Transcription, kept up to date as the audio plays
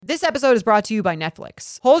This episode is brought to you by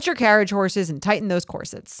Netflix. Hold your carriage horses and tighten those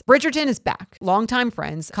corsets. Bridgerton is back. Longtime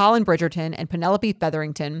friends Colin Bridgerton and Penelope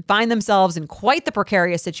Featherington find themselves in quite the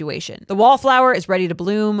precarious situation. The wallflower is ready to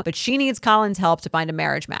bloom, but she needs Colin's help to find a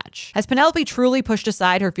marriage match. Has Penelope truly pushed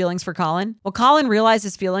aside her feelings for Colin? Will Colin realize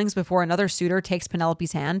his feelings before another suitor takes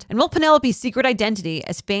Penelope's hand? And will Penelope's secret identity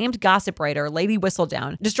as famed gossip writer Lady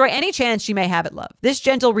Whistledown destroy any chance she may have at love? This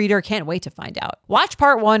gentle reader can't wait to find out. Watch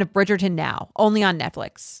part 1 of Bridgerton now, only on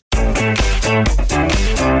Netflix.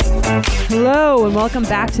 Hello and welcome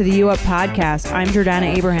back to the U Up Podcast. I'm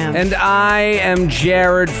Jordana Abraham. And I am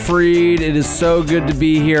Jared Freed. It is so good to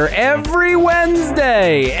be here every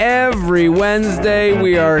Wednesday. Every Wednesday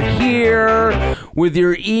we are here with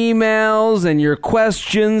your emails and your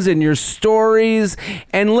questions and your stories.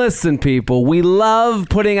 And listen, people, we love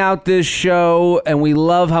putting out this show and we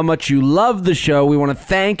love how much you love the show. We want to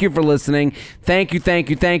thank you for listening. Thank you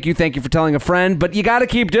for telling a friend. But you got to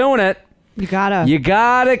keep doing it. You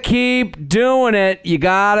gotta keep doing it. You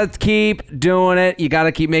gotta keep doing it. You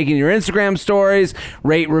gotta keep making your Instagram stories.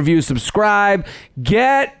 Rate, review, subscribe.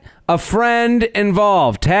 Get a friend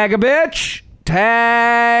involved. Tag a bitch.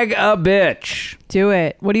 Tag a bitch. Do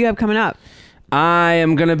it. What do you have coming up? I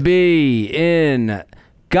am gonna be in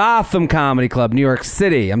Gotham Comedy Club, New York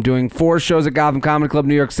City. I'm doing 4 shows at Gotham Comedy Club,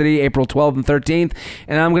 New York City, April 12th and 13th.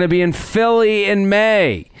 And I'm gonna be in Philly in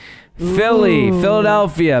May.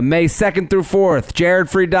 Philadelphia, May 2nd through 4th.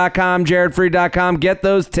 JaredFreed.com. Get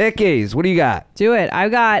those tickies. What do you got? Do it. I've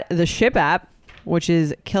got the Ship app, which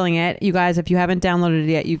is killing it. You guys, if you haven't downloaded it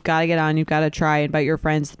yet, you've got to get on. You've got to try. Invite your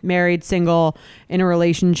friends, married, single, in a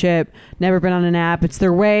relationship, never been on an app. It's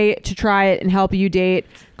their way to try it and help you date.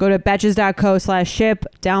 Go to betches.co/ship.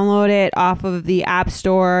 Download it off of the App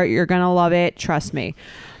Store. You're going to love it. Trust me.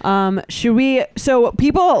 So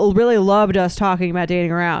people really loved us talking about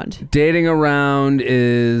Dating Around. Dating Around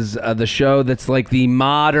is the show that's like the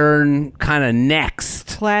modern kind of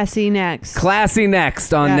next. Classy Next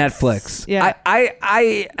on Netflix. Yeah.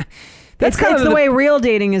 That's kind of the way real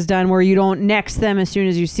dating is done, where you don't next them as soon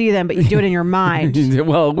as you see them, but you do it in your mind.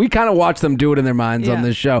 Well, we kind of watch them do it in their minds on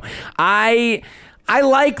this show. I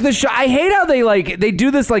like the show. I hate how they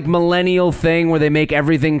do this like millennial thing where they make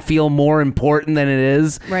everything feel more important than it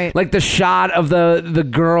is. Right. Like the shot of the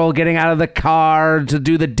girl getting out of the car to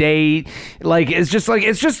do the date. Like it's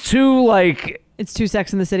just too like. It's too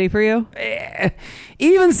Sex in the City for you?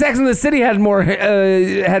 Even Sex in the City had more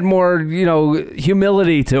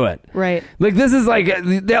humility to it. Right. Like this is like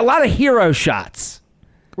there are a lot of hero shots.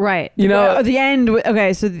 Right. At the end.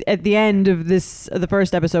 Okay. So at the end of the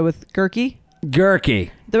first episode with Gurky.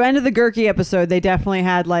 The end of the Gurky episode, they definitely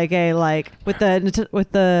had with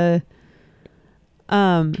the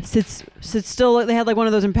sit still. They had like one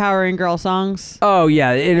of those empowering girl songs. Oh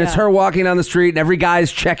yeah, and it's her walking down the street, and every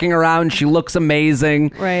guy's checking her out, and she looks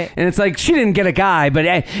amazing. Right. And it's like she didn't get a guy, but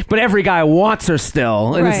every guy wants her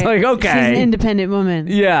still, and It's like okay, she's an independent woman.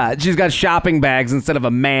 Yeah, she's got shopping bags instead of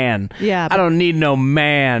a man. Yeah, I don't need no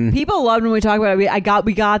man. People loved when we talk about it.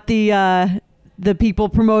 We got the people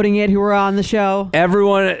promoting it who were on the show.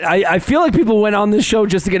 Everyone, I feel like people went on this show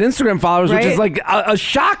just to get Instagram followers, which is like a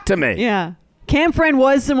shock to me. Yeah. Cam friend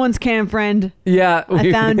was someone's cam friend. Yeah. I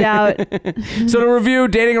found out. So to review,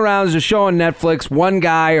 Dating Around is a show on Netflix. One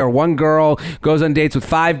guy or one girl goes on dates with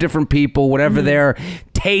 5 different people, whatever their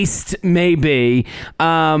taste may be.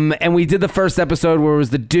 And we did the first episode where it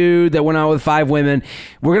was the dude that went out with 5 women.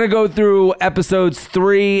 We're going to go through episodes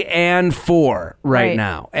 3 and 4 right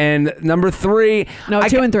now. And number 3. No,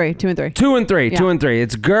 2 and 3. 2 and 3. 2 and 3. Yeah. 2 and 3.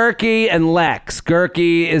 It's Gurky and Lex.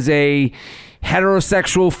 Gurky is a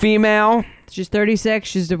heterosexual female. She's 36.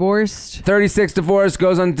 She's divorced. 36, divorced,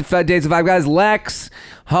 goes on dates with 5 guys. Lex,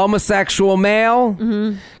 homosexual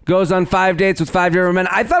male, goes on 5 dates with 5 different men.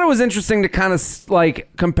 I thought it was interesting to kind of like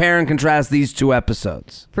compare and contrast these 2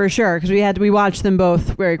 episodes. For sure, because we watched them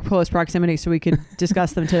both very close proximity, so we could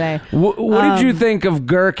discuss them today. What did you think of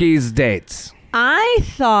Gurky's dates? I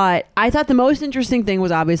thought the most interesting thing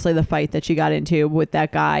was obviously the fight that she got into with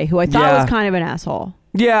that guy, who I thought was kind of an asshole.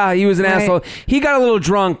 Yeah, he was an asshole. He got a little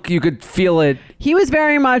drunk. You could feel it. He was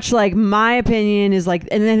very much like, my opinion is like,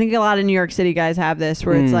 and I think a lot of New York City guys have this,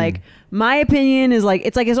 where it's like, my opinion is like,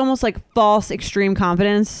 it's almost like false extreme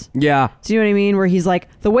confidence. Yeah. Do you know what I mean? Where he's like,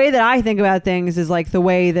 the way that I think about things is like the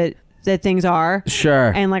way that things are.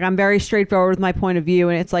 Sure. And like, I'm very straightforward with my point of view.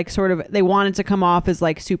 And it's like sort of, they wanted to come off as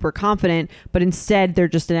like super confident, but instead they're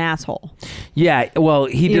just an asshole. Yeah, well,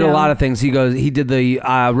 he did a lot of things. He did the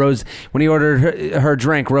rose when he ordered her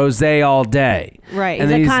drink, rosé all day. Right. And He's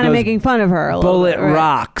then like kind of making fun of her a little bullet bit. Right.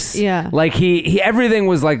 rocks. Yeah. Like he everything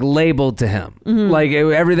was like labeled to him. Like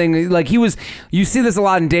everything, like he was, you see this a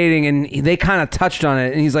lot in dating, and they kind of touched on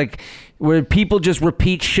it, and he's like, where people just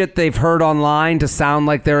repeat shit they've heard online to sound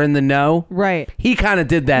like they're in the know. Right. He kind of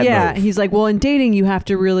did that Yeah. move. He's like, well, in dating, you have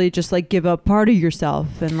to really just like give up part of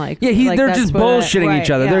yourself and like. Yeah, like, they're that's just what bullshitting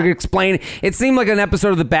each other. yeah. They're explaining. It seemed like an episode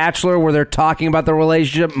of The Bachelor where they're talking about the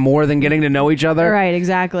relationship more than getting to know each other. Right,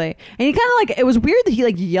 exactly. And he kind of like, it was weird that he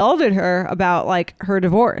like yelled at her about like her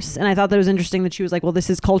divorce. And I thought that was interesting that she was like, well,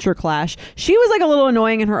 this is culture clash. She was like a little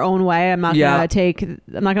annoying in her own way. I'm not gonna take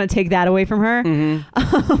that away from her.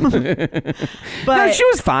 But No, she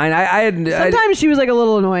was fine. sometimes she was like a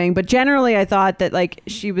little annoying, but generally I thought that like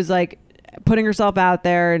she was like putting herself out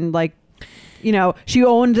there and like, you know, she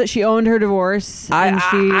owned her divorce. I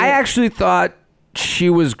And actually thought she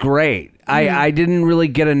was great. I didn't really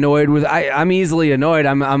get annoyed with. I'm easily annoyed.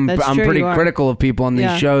 I'm true, pretty you are. critical of people on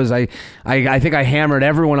these shows. I think I hammered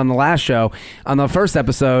everyone on the last show. On the first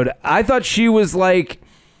episode, I thought she was like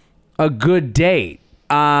a good date.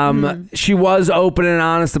 She was open and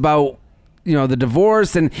honest about, you know, the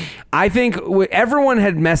divorce, and I think everyone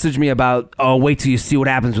had messaged me about, oh, wait till you see what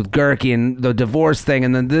happens with Gurky and the divorce thing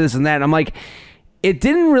and then this and that. And I'm like, it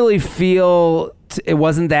didn't really feel, it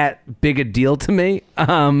wasn't that big a deal to me.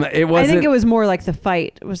 It wasn't. I think it was more like the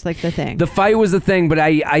fight was like the thing. The fight was the thing, but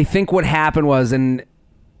I think what happened was, and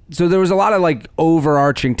so there was a lot of like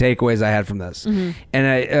overarching takeaways I had from this. And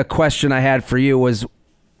a question I had for you was,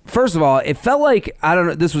 first of all, it felt like, I don't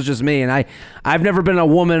know, this was just me, and I've never been a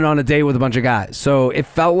woman on a date with a bunch of guys, so it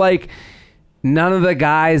felt like none of the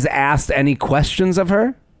guys asked any questions of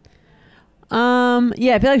her.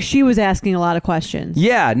 Yeah, I feel like she was asking a lot of questions.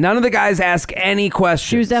 Yeah, none of the guys ask any questions.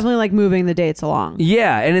 She was definitely like moving the dates along.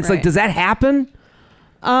 Yeah, and it's like, Right. does that happen?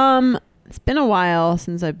 It's been a while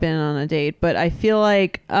since I've been on a date, but I feel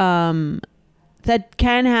like that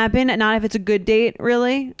can happen, not if it's a good date,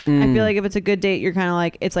 really. I feel like if it's a good date, you're kind of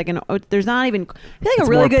like, it's like there's not even, I feel like It's a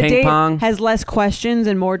really more good ping date pong. has less questions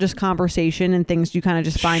and more just conversation and things you kind of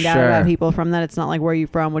just find out Sure. about people from that. It's not like, where are you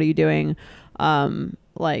from? What are you doing?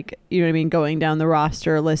 Like, you know what I mean? Going down the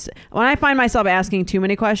roster list. When I find myself asking too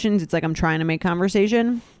many questions, it's like I'm trying to make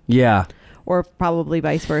conversation, Yeah. or probably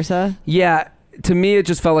vice versa. Yeah, to me, it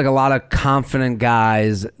just felt like a lot of confident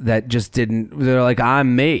guys that just didn't, they're like,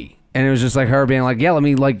 I'm me. And it was just like her being like, yeah, let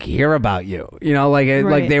me like hear about you. You know, like like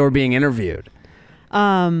Right. they were being interviewed.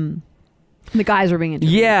 The guys were being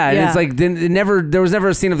interviewed. Yeah, and it's like there was never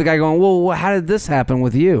a scene of the guy going, well, how did this happen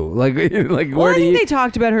with you? Like well, where I do think you? they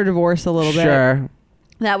talked about her divorce a little bit. Sure.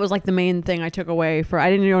 That was like the main thing I took away for.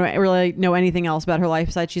 I didn't really know anything else about her life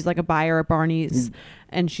besides she's like a buyer at Barney's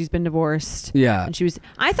and she's been divorced. Yeah. And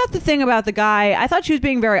I thought the thing about the guy, I thought she was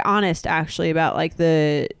being very honest actually about like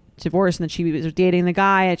the divorce and that she was dating the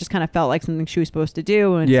guy. It just kind of felt like something she was supposed to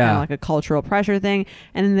do, and it's kind of like a cultural pressure thing.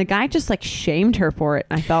 And then the guy just like shamed her for it.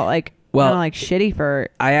 I felt like kind of like shitty for.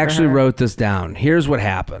 I actually her. wrote this down. Here's what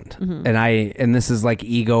happened, and this is like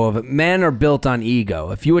ego of it. Men are built on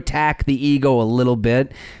ego. If you attack the ego a little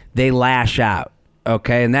bit, they lash out.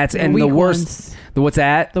 Okay, and that's and the weak worst. ones. What's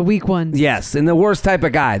that? The weak ones. Yes, and the worst type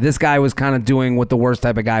of guy. This guy was kind of doing what the worst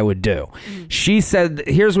type of guy would do. She said,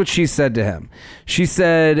 here's what she said to him. She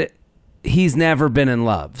said, he's never been in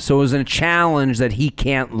love. So it was a challenge that he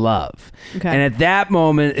can't love. Okay. And at that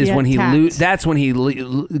moment is Yeah, when tact. that's when he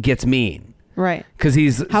gets mean. Right. Because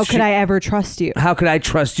he's... How could I ever trust you? How could I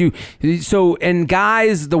trust you? So, and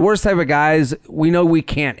guys, the worst type of guys, we know we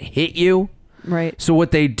can't hit you. Right. So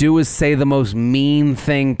what they do is say the most mean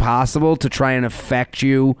thing possible to try and affect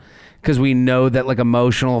you, because we know that like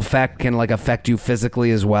emotional effect can like affect you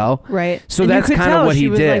physically as well. Right. So And you that's could kind of tell what she he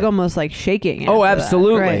was did. like almost like shaking. Oh, after that.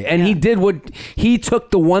 absolutely. Right, And yeah. he did he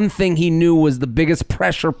took the one thing he knew was the biggest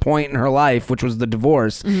pressure point in her life, which was the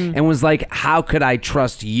divorce, and was like, how could I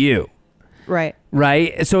trust you? Right.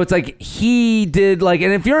 Right. So it's like he did like,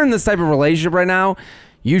 and if you're in this type of relationship right now,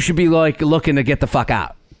 you should be like looking to get the fuck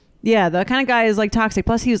out. Yeah, the kind of guy is like toxic.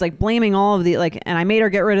 Plus, he was like blaming all of the like, and I made her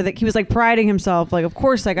get rid of the. He was like priding himself, like, of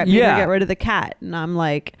course I got made her get rid of the cat, and I'm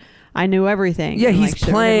like, I knew everything. Yeah, and, he's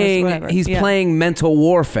like, shit, whatever. He's Yeah. playing mental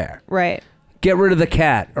warfare. Right. Get rid of the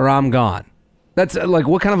cat or I'm gone. That's like,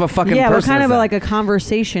 what kind of a fucking Yeah, person what kind is of that? like a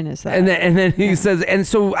conversation is that? And then he says, and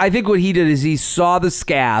so I think what he did is he saw the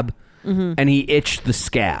scab and he itched the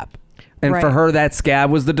scab. And for Right. her, that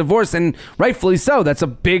scab was the divorce. And rightfully so. That's a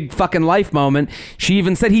big fucking life moment. She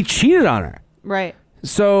even said he cheated on her. Right.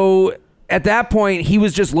 So, at that point, he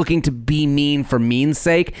was just looking to be mean for mean's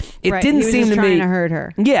sake. It Right. didn't He was seem just to trying me to hurt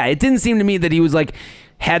her. Yeah, it didn't seem to me that he was like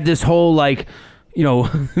had this whole like, you know,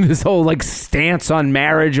 this whole like stance on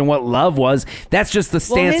marriage and what love was. That's just the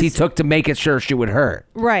stance he took to make it sure she would hurt.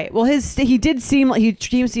 Right. Well, he did seem like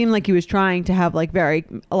he seemed like he was trying to have like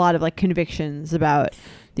a lot of like convictions about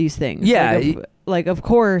these things. Yeah. Like of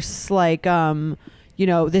course, like you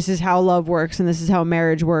know, this is how love works and this is how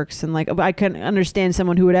marriage works, and like I couldn't understand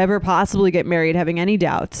someone who would ever possibly get married having any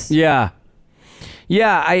doubts. Yeah.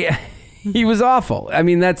 He was awful. I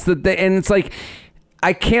mean, that's and it's like,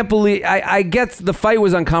 I can't believe, I get the fight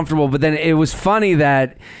was uncomfortable, but then it was funny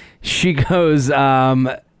that she goes,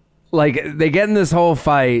 like they get in this whole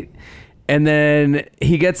fight and then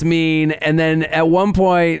he gets mean. And then at one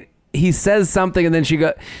point he says something and then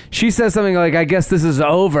she says something like, I guess this is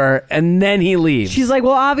over. And then he leaves. She's like,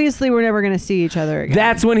 well, obviously we're never going to see each other again.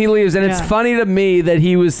 That's when he leaves. And it's funny to me that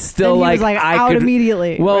he was still Then he like, was, out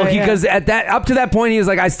immediately. Well, Right, because up to that point, he was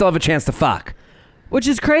like, I still have a chance to fuck. Which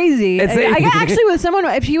is crazy. Actually, with someone,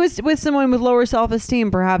 if he was with someone with lower self-esteem,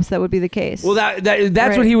 perhaps that would be the case. Well, that's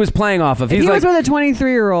Right. what he was playing off of. If He's he like, was with a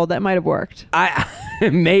 23-year-old, that might have worked.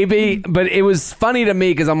 Maybe, but it was funny to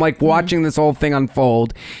me because I'm like watching this whole thing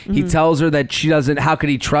unfold. He tells her that she doesn't. How could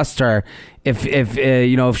he trust her if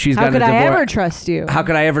you know, if she's got a divorce? How could I ever trust you? How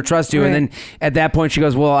could I ever trust you? Right. And then at that point, she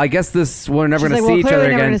goes, "Well, I guess we're never going to see each other again."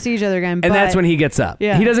 Never going to see each other again. And that's when he gets up.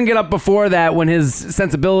 Yeah. He doesn't get up before that when his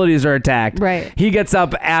sensibilities are attacked. Right. He gets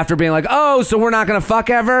up after being like, "Oh, so we're not going to fuck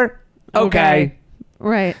ever?" Okay.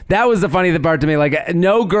 Right. That was the funny part to me. Like,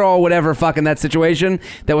 no girl would ever fuck in that situation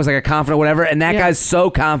that was like a confident whatever. And that guy's so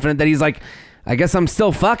confident that he's like, I guess I'm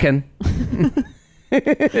still fucking.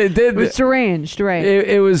 It was deranged, right?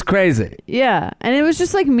 It was crazy. Yeah. And it was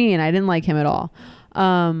just like mean. I didn't like him at all.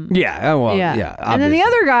 Yeah. Well, yeah. And then the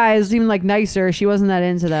other guys seemed like nicer. She wasn't that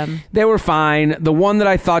into them. They were fine. The one that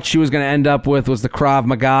I thought she was going to end up with was the Krav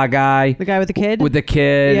Maga guy. The guy with the kid? With the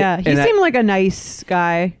kid. Yeah. He seemed like a nice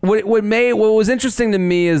guy. What was interesting to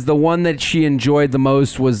me is the one that she enjoyed the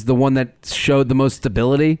most was the one that showed the most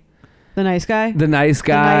stability. The nice guy? The nice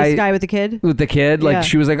guy. The nice guy with the kid? With the kid. Like,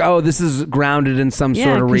 she was like, oh, this is grounded in some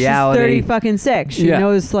sort of reality. She's 36.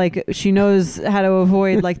 She knows how to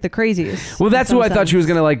avoid like the crazies. Well, that's who I thought she was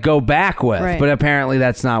going to like go back with, Right. but apparently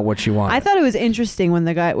that's not what she wanted. I thought it was interesting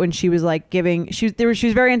when she was like she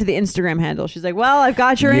was very into the Instagram handle. She's like, well, I've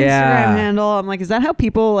got your Instagram handle. I'm like, is that how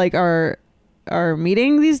people like are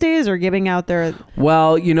meeting these days or giving out their...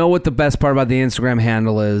 Well, you know what the best part about the Instagram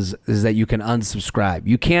handle is that you can unsubscribe.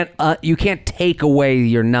 You can't take away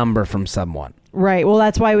your number from someone. Right. Well,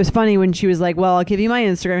 that's why it was funny when she was like, well, I'll give you my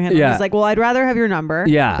Instagram handle. Yeah. He's like, well, I'd rather have your number.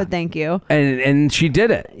 Yeah. But thank you. And she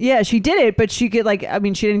did it. Yeah, she did it, but she could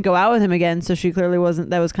she didn't go out with him again, so she clearly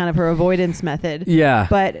wasn't... That was kind of her avoidance method. Yeah.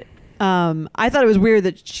 But I thought it was weird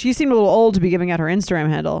that she seemed a little old to be giving out her Instagram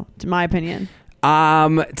handle, to my opinion.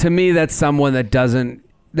 To me, that's someone that doesn't.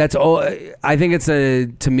 That's all. I think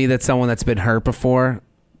to me that's someone that's been hurt before.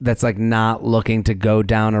 That's like not looking to go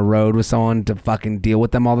down a road with someone to fucking deal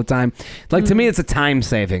with them all the time. Like to me, it's a time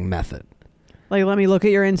saving method. Like, let me look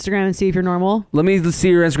at your Instagram and see if you're normal. Let me see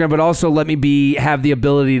your Instagram, but also let me have the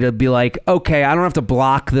ability to be like, okay, I don't have to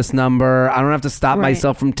block this number. I don't have to stop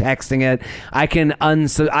myself from texting it. I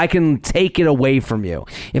can take it away from you.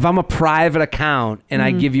 If I'm a private account and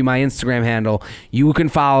I give you my Instagram handle, you can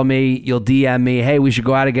follow me. You'll DM me, hey, we should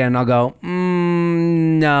go out again. And I'll go,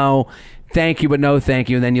 no, thank you, but no thank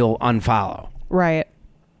you. And then you'll unfollow. Right.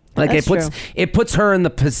 Like That's it puts her in the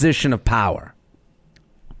position of power.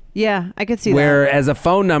 Yeah, I could see that. Whereas a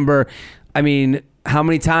phone number, I mean, how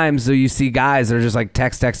many times do you see guys that are just like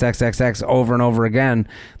text over and over again,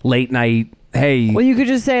 late night, hey. Well, you could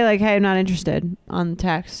just say like, hey, I'm not interested on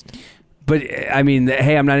text. But I mean,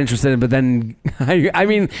 hey, I'm not interested. But then, I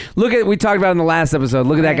mean, we talked about it in the last episode.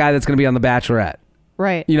 Look at that guy that's going to be on The Bachelorette.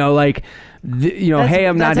 Right. You know, like, hey,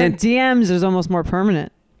 I'm not in. DMs is almost more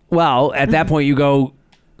permanent. Well, at that point, you go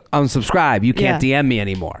unsubscribe. You can't DM me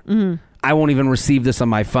anymore. Mm-hmm. I won't even receive this on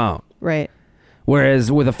my phone. Right.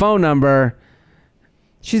 Whereas with a phone number,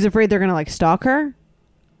 she's afraid they're gonna like stalk her.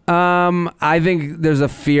 I think there's a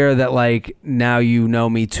fear that like now you know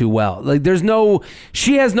me too well. Like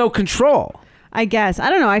she has no control. I guess. I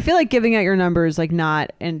don't know. I feel like giving out your number is like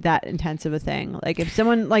not that intense of a thing. Like if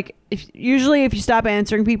someone if you stop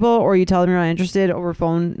answering people or you tell them you're not interested over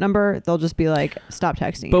phone number, they'll just be like, stop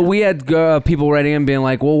texting. But we had people writing in being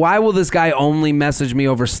like, well, why will this guy only message me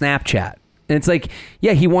over Snapchat? And it's like,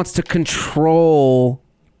 yeah, he wants to control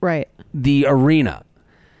the arena.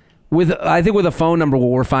 I think with a phone number,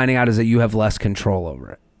 what we're finding out is that you have less control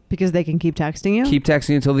over it. Because they can keep texting you? Keep texting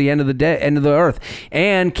you until the end of the day, end of the earth.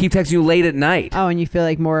 And keep texting you late at night. Oh, and you feel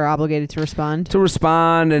like more obligated to respond? To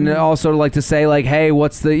respond, and also like to say like, hey,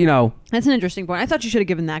 what's the, you know. That's an interesting point. I thought you should have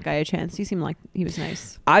given that guy a chance. He seemed like he was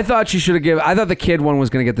nice. I thought the kid one was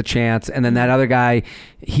going to get the chance, and then that other guy,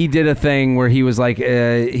 he did a thing where he was like,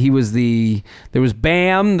 there was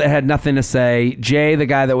Bam that had nothing to say, Jay, the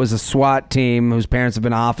guy that was a SWAT team whose parents have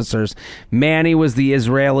been officers, Manny was the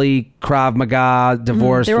Israeli Krav Maga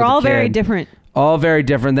divorced. They were all very different. All very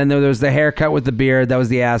different. Then there was the haircut with the beard, that was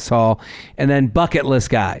the asshole, and then bucket list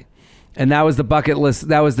guy, and that was the bucket list.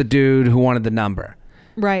 That was the dude who wanted the number.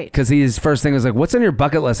 Right. Because his first thing was like, what's on your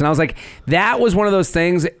bucket list? And I was like, that was one of those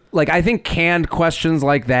things, like, I think canned questions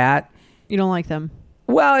like that. You don't like them.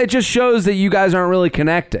 Well, it just shows that you guys aren't really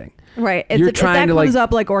connecting. Right. You're trying to comes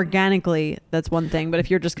up like organically, that's one thing. But if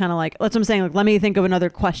you're just kind of like, that's what I'm saying, like, let me think of another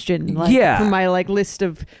question. Like, from my like list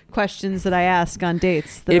of questions that I ask on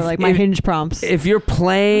dates that are like my Hinge prompts. If you're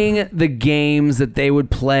playing the games that they would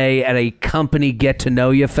play at a company get to know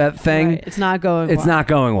you thing, right. It's not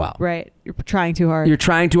going well. Right. You're trying too hard. You're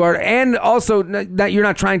trying too hard. And also, you're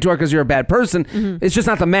not trying too hard because you're a bad person. Mm-hmm. It's just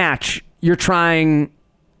not the match. You're trying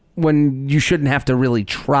when you shouldn't have to really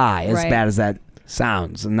try, as bad as that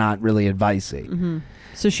sounds, and not really advicey. Mm-hmm.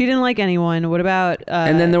 So she didn't like anyone. What about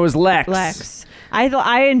and then there was Lex.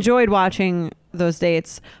 I enjoyed watching those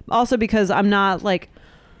dates also because I'm not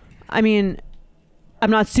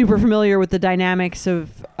super familiar with the dynamics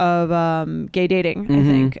of gay dating. I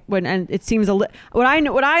think and it seems what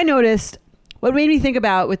I noticed, what made me think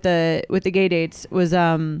about with the gay dates was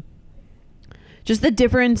just the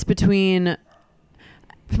difference between,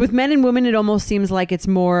 with men and women. It almost seems like it's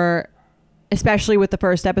more, especially with the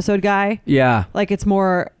first episode guy. Yeah. Like it's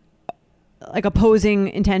more like opposing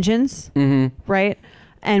intentions. Mm-hmm. Right.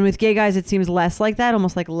 And with gay guys, it seems less like that,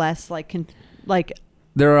 almost like less like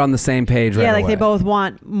they're on the same page right away. They both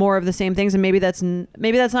want more of the same things, and maybe that's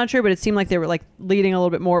not true, but it seemed like they were like leading a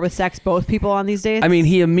little bit more with sex, both people on these dates. I mean,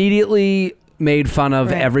 he immediately made fun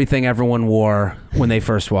of everything everyone wore when they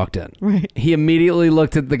first walked in. Right. He immediately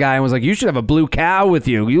looked at the guy and was like, you should have a blue cow with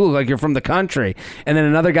you. You look like you're from the country. And then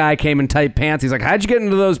another guy came in tight pants. He's like, how'd you get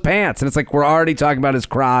into those pants? And it's like, we're already talking about his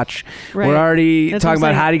crotch. Right. We're already talking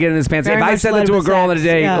about how to get in his pants. If I said that to a girl on a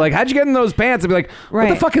date, like, how'd you get in those pants? I'd be like, what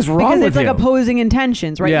the fuck is wrong with you? Because it's like opposing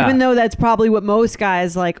intentions, right? Yeah. Even though that's probably what most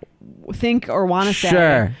guys like think or want to say.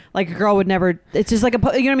 Sure. Like a girl would never. It's just like you know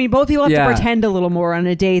what I mean. Both people have to pretend a little more on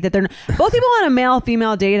a date that they're not. Both people on a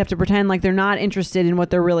male-female date have to pretend like they're not interested in what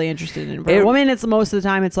they're really interested in. For a woman, it's most of the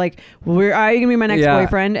time it's like, are you gonna be my next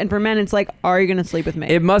boyfriend? And for men, it's like, are you gonna sleep with me?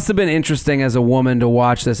 It must have been interesting as a woman to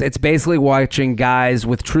watch this. It's basically watching guys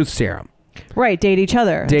with truth serum. Right, date each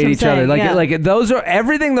other. Like those are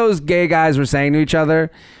everything those gay guys were saying to each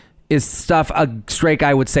other is stuff a straight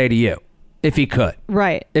guy would say to you. If he could.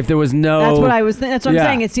 Right. If there was no... That's what I was... That's what I'm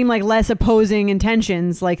saying. It seemed like less opposing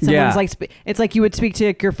intentions. Like someone's like... It's like you would speak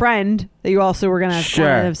to your friend that you also were going to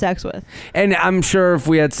have sex with. And I'm sure if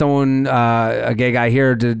we had someone, a gay guy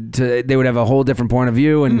here, they would have a whole different point of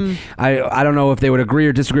view. And I don't know if they would agree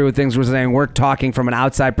or disagree with things we're saying. We're talking from an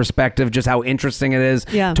outside perspective, just how interesting it is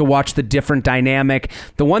to watch the different dynamic.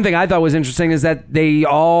 The one thing I thought was interesting is that they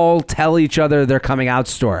all tell each other their coming out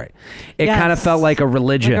story. It kind of felt like a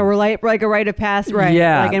religion. Like a rite of passage, right?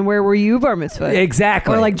 Yeah. Like, and where were you, bar mitzvah?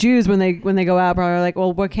 Exactly. Or like Jews when they go out, probably like,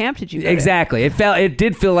 well, what camp did you go to? Exactly. It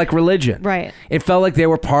did feel like religion. Right. It felt like they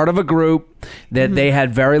were part of a group, that they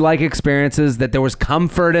had very like experiences, that there was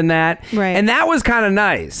comfort in that. Right. And that was kind of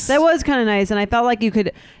nice. That was kind of nice. And I felt like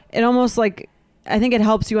it almost like, I think it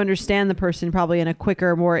helps you understand the person probably in a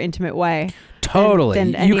quicker, more intimate way. Totally.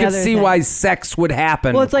 You can see why sex would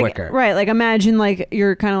happen quicker. Like, right. Like imagine like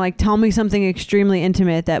you're kind of like, tell me something extremely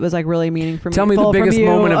intimate that was like really meaningful. Tell me the biggest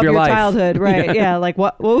moment of your life. Childhood. Right. Yeah. Like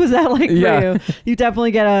what was that like for you? You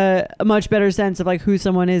definitely get a much better sense of like who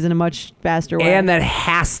someone is in a much faster way. And that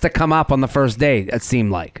has to come up on the first date, it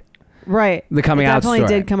seemed like. Right. The coming out story.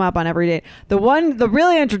 Definitely did come up on every date. The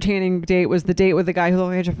really entertaining date was the date with the guy who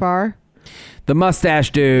looked like Jafar. The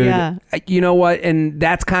mustache dude. Yeah. You know what? And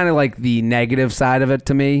that's kind of like the negative side of it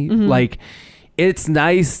to me. Mm-hmm. Like, it's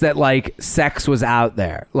nice that like sex was out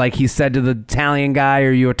there. Like he said to the Italian guy,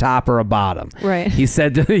 are you a top or a bottom? Right. He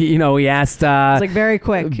said to, he asked. It's like very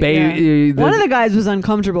quick. One of the guys was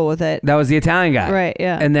uncomfortable with it. That was the Italian guy. Right.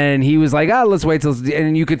 Yeah. And then he was like, let's wait till,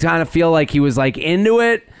 and you could kind of feel like he was like into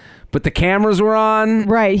it, but the cameras were on.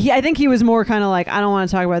 Right. I think he was more kind of like, I don't want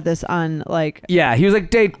to talk about this on like. Yeah, he was like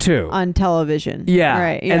date 2 on television. Yeah.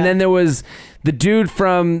 Right. Yeah. And then there was the dude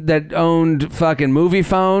that owned fucking Movie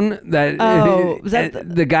Phone. Was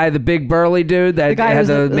that the guy, the big burly dude that the guy had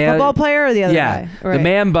was the football player or the other guy? Yeah, the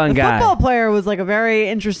man bun guy. The football player was like a very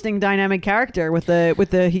interesting dynamic character with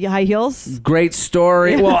the high heels. Great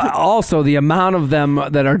story. Yeah. Well, also the amount of them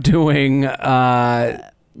that are doing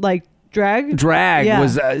like drag yeah.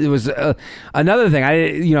 was another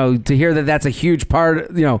thing. To hear that's a huge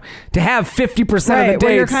part. To have 50% of the dates.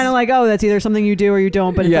 Where you're kind of like, oh, that's either something you do or you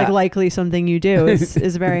don't, but it's Yeah. like likely something you do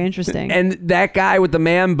is very interesting. And that guy with the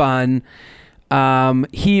man bun,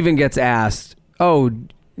 he even gets asked,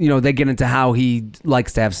 they get into how he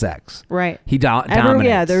likes to have sex. Right. He dominates.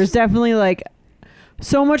 Yeah, there's definitely like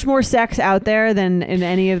so much more sex out there than in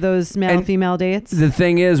any of those male-female dates. The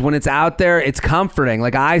thing is, when it's out there, it's comforting.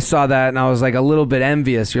 Like I saw that and I was like a little bit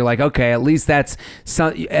envious. You're like, okay, at least at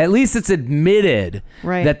least it's admitted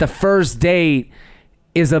that the first date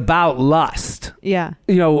is about lust. Yeah.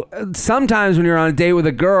 Sometimes when you're on a date with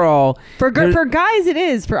a girl, for guys it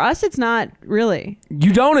is. For us, it's not really.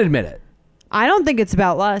 You don't admit it. I don't think it's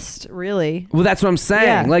about lust, really. Well, that's what I'm saying.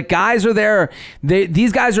 Yeah. Like guys are there.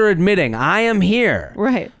 These guys are admitting, I am here.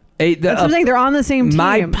 Right. That's what I'm saying. They're on the same team.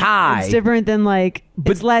 My pie. It's different than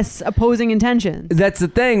it's less opposing intentions. That's the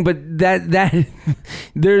thing, but that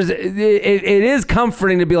there's it is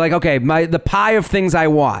comforting to be like, okay, the pie of things I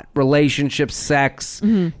want, relationships, sex,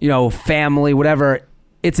 family, whatever.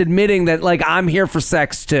 It's admitting that like I'm here for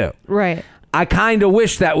sex too. Right. I kind of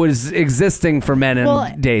wish that was existing for men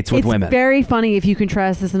in dates with women. It's very funny if you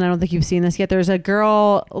contrast this, and I don't think you've seen this yet. There's a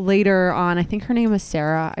girl later on, I think her name was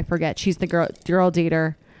Sarah. I forget. She's the girl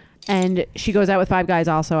dater. And she goes out with 5 guys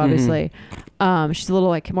also, obviously. Mm-hmm. She's a little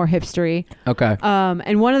like more hipstery. Okay.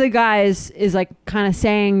 And one of the guys is like kind of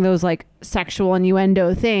saying those like sexual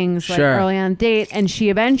innuendo things like early on date. And she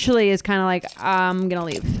eventually is kind of like, I'm going to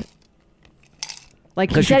leave. Like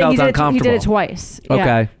he did it twice. Okay.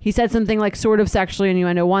 Yeah. He said something like sort of sexually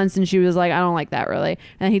innuendo once, and she was like, I don't like that really.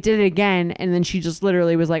 And he did it again, and then she just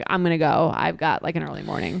literally was like, I'm gonna go. I've got like an early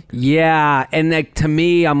morning. Yeah, and like to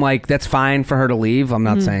me, I'm like, that's fine for her to leave. I'm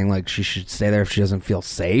not saying like she should stay there if she doesn't feel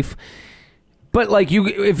safe. But like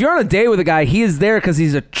if you're on a date with a guy, he is there because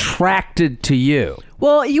he's attracted to you.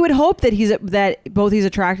 Well, you would hope that he's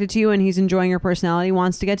attracted to you and he's enjoying your personality,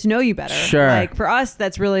 wants to get to know you better. Sure. Like for us,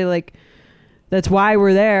 that's really like. That's why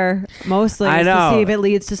we're there mostly, is to see if it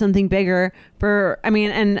leads to something bigger.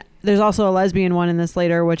 And there's also a lesbian one in this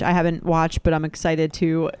later, which I haven't watched, but I'm excited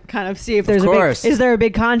to kind of see if there's is there a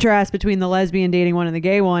big contrast between the lesbian dating one and the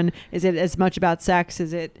gay one? Is it as much about sex?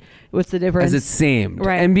 What's the difference? As it seemed.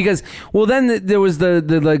 Right. And because, then there was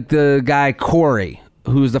the guy Corey,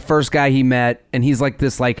 who's the first guy he met, and he's like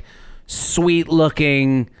this like sweet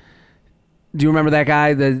looking. Do you remember that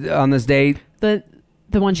guy on this date?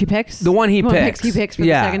 The one she picks? The one he picks. He picks for the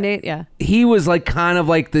second date? Yeah. He was like kind of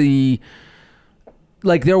like there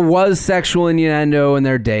was sexual innuendo in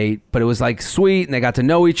their date, but it was like sweet and they got to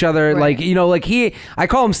know each other. Right. Like, I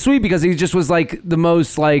call him sweet because he just was like the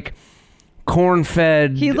most like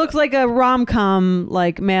corn-fed. He looks like a rom-com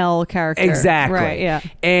like male character. Exactly. Right, yeah.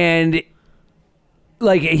 And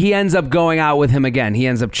like he ends up going out with him again. He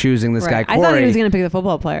ends up choosing this guy, Corey. I thought he was going to pick the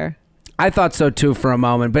football player. I thought so too for a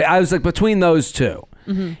moment, but I was like between those two.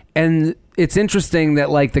 Mm-hmm. And it's interesting that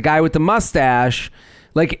like the guy with the mustache,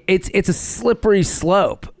 like it's a slippery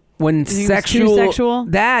slope when sexual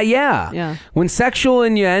when sexual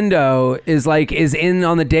innuendo is in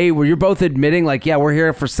on the date where you're both admitting like, yeah, we're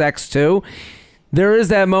here for sex too. There is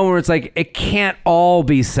that moment where it's like it can't all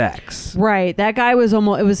be sex. Right. That guy was it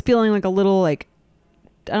was feeling like a little like,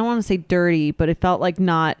 I don't want to say dirty, but it felt like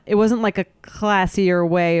it wasn't like a classier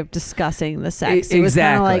way of discussing the sex. It was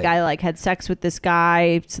kind of like I had sex with this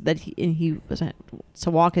guy so that he was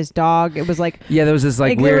to walk his dog. It was like, yeah, there was this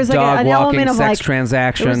like weird dog walking sex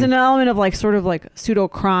transaction. There was an element of like sort of like pseudo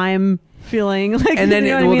crime feeling, like, and then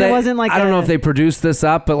it wasn't like I don't know if they produced this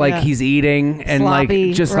up, but like he's eating and sloppy,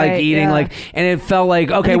 like just like eating like, and it felt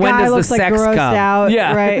like, okay, when does the sex come? Out,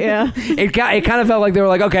 yeah, right, yeah. it kind of felt like they were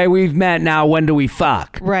like, okay, we've met now. When do we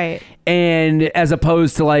fuck? Right. And as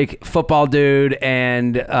opposed to like football dude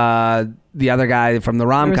and the other guy from the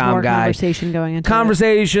rom-com guy, conversation going into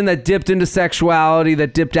that dipped into sexuality,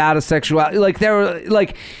 that dipped out of sexuality. Like there were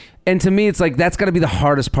like. And to me, it's like that's got to be the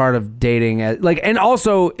hardest part of dating. Like, and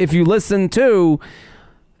also, if you listen to,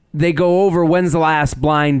 they go over when's the last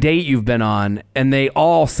blind date you've been on, and they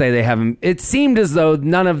all say they haven't. It seemed as though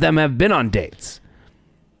none of them have been on dates.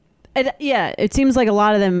 It seems like a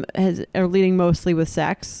lot of them are leading mostly with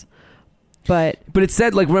sex. But it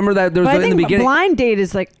said, like, remember that there was I in think the beginning. blind date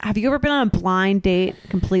is like, have you ever been on a blind date,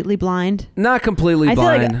 completely blind? Not completely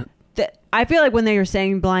blind. I feel like when they were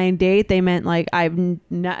saying blind date, they meant like I don't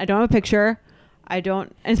have a picture. I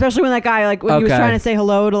don't, and especially when that guy, like when he was trying to say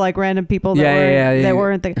hello to like random people that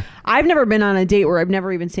weren't the. I've never been on a date where I've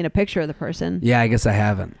never even seen a picture of the person. Yeah, I guess I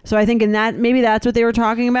haven't. So I think in that, maybe that's what they were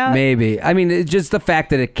talking about. Maybe. I mean, it's just the fact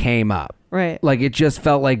that it came up. Right. Like, it just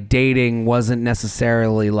felt like dating wasn't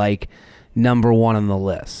necessarily like number one on the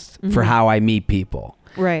list for how I meet people.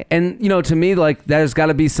 Right. And, you know, to me, like, there's got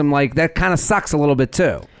to be some, like, that kind of sucks a little bit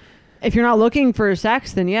too. If you're not looking for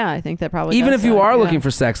sex, then yeah, I think that probably even does if you suck, are looking for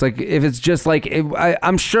sex, like if it's just like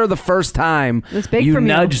I'm sure the first time you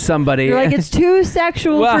nudge somebody, you're like, it's too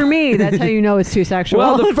sexual for me. That's how you know it's too sexual.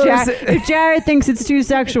 Well, if Jared thinks it's too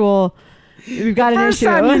sexual, we've got an issue.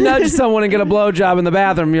 First time you nudge someone and get a blowjob in the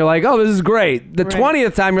bathroom, you're like, oh, this is great. The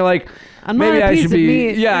 20th time, you're like, maybe I should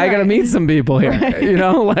be. Yeah, I got to meet some people here. Right. You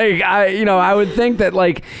know, like I would think that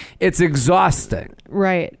like it's exhausting.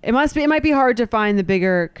 Right. It might be hard to find the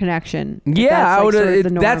bigger connection. Yeah, I would.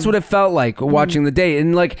 That's what it felt like watching the date,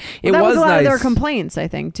 and like it was a lot nice. of their complaints, I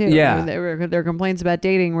think, too. Yeah, their complaints about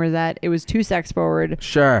dating were that it was too sex forward.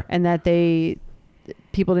 Sure. And that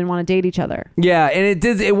people didn't want to date each other. Yeah, and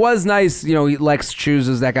it was nice. You know, Lex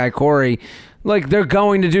chooses that guy Corey. Like they're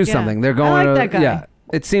going to do something. They're going I like to. That guy. Yeah.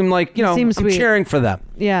 It seemed like, you know, I'm cheering for them.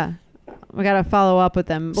 Yeah. We got to follow up with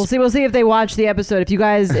them. We'll see if they watch the episode. If you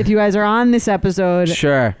guys are on this episode,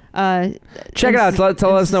 sure. Check it out.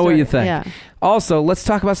 Tell us know what you think. Yeah. Also, let's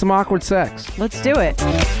talk about some awkward sex. Let's do it.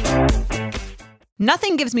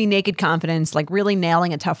 Nothing gives me naked confidence like really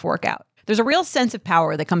nailing a tough workout. There's a real sense of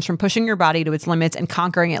power that comes from pushing your body to its limits and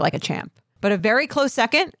conquering it like a champ. But a very close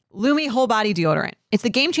second, Lume Whole Body Deodorant. It's the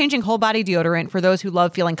game-changing whole body deodorant for those who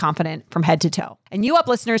love feeling confident from head to toe. And you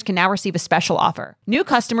listeners can now receive a special offer. New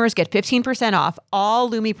customers get 15% off all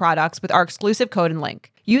Lume products with our exclusive code and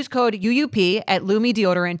link. Use code UUP at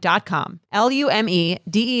LumeDeodorant.com.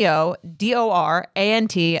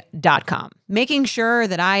 LumeDeodorant.com. Making sure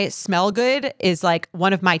that I smell good is like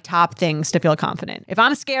one of my top things to feel confident. If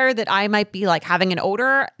I'm scared that I might be like having an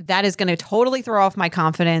odor, that is going to totally throw off my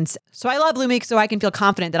confidence. So I love Lume so I can feel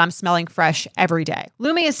confident that I'm smelling fresh every day.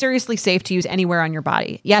 Lume is seriously safe to use anywhere on your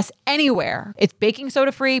body. Yes, anywhere. It's baking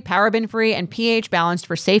soda free, paraben free, and pH balanced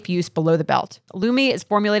for safe use below the belt. Lume is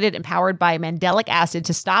formulated and powered by mandelic acid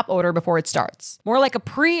to stop odor before it starts. More like a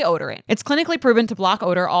pre-odorant. It's clinically proven to block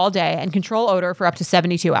odor all day and control odor for up to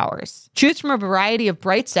 72 hours. Choose from a variety of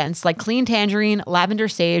bright scents like clean tangerine, lavender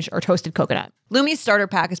sage, or toasted coconut. Lume's starter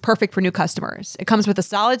pack is perfect for new customers. It comes with a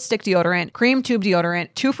solid stick deodorant, cream tube deodorant,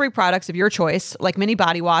 2 free products of your choice, like mini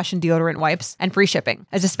body wash and deodorant wipes, and free shipping.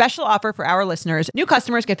 As a special offer for our listeners, new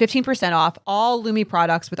customers get 15% off all Lume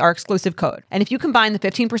products with our exclusive code. And if you combine the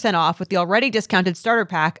 15% off with the already discounted starter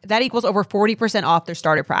pack, that equals over 40% off their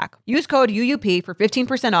starter pack. Use code UUP for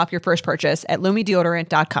 15% off your first purchase at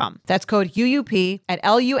LumeDeodorant.com. That's code UUP at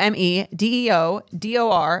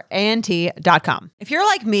LumeDeodorant.com. If you're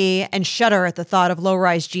like me and shudder at the thought of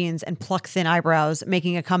low-rise jeans and pluck-thin eyebrows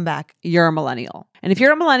making a comeback, you're a millennial. And if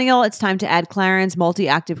you're a millennial, it's time to add Clarins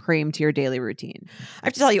Multi-Active Cream to your daily routine. I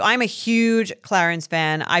have to tell you, I'm a huge Clarins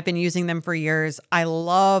fan. I've been using them for years. I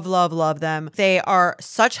love, love, love them. They are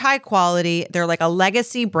such high quality. They're like a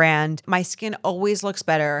legacy brand. My skin always looks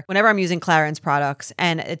better whenever I'm using Clarins products,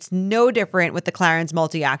 and it's no different with the Clarins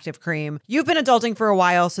Multi-Active Cream. You've been adulting for a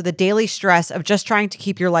while, so the daily stress of just trying to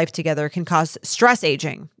keep your life together can cause stress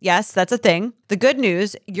aging. Yes, that's a thing. The good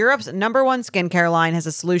news, Europe's #1 skincare line has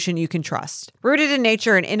a solution you can trust. Rooted in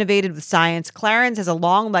nature and innovated with science, Clarins has a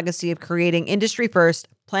long legacy of creating industry-first,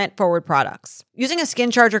 plant-forward products. Using a skin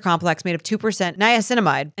charger complex made of 2%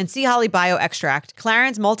 niacinamide and sea holly bioextract,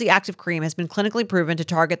 Clarins Multi-Active Cream has been clinically proven to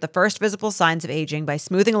target the first visible signs of aging by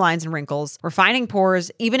smoothing lines and wrinkles, refining pores,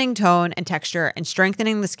 evening tone and texture, and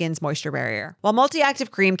strengthening the skin's moisture barrier. While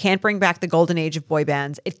Multi-Active Cream can't bring back the golden age of boy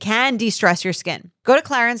bands, it can de-stress your skin. Go to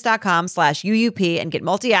clarins.com/UUP and get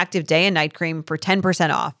Multi-Active Day and Night Cream for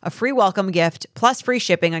 10% off, a free welcome gift, plus free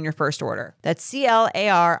shipping on your first order. That's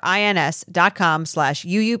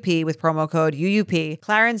clarins.com/UUP with promo code UUP,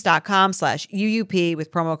 clarins.com/UUP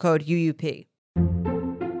with promo code UUP.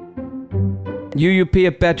 UUP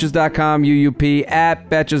at Betches.com, UUP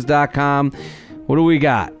at Betches.com. What do we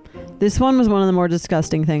got? This one was one of the more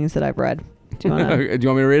disgusting things that I've read. Do you want me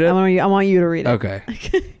to read it? I want you to read it. Okay.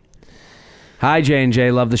 Hi,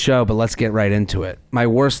 J&J. Love the show, but let's get right into it. My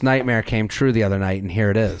worst nightmare came true the other night, and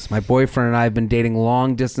here it is. My boyfriend and I have been dating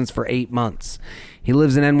long distance for 8 months. He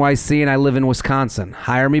lives in NYC, and I live in Wisconsin.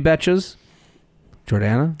 Hire me, Betches?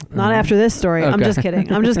 Jordana? Not after this story. I'm Okay. just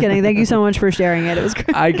kidding. I'm just kidding. Thank you so much for sharing it. It was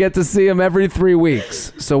great. I get to see him every 3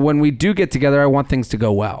 weeks. So when we do get together, I want things to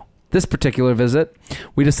go well. This particular visit,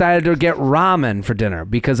 we decided to get ramen for dinner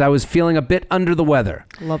because I was feeling a bit under the weather.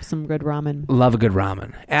 Love some good ramen. Love a good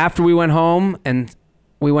ramen. After we went home and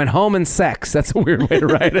sex. That's a weird way to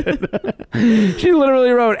write it. She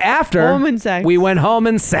literally wrote after Home and sex. we went home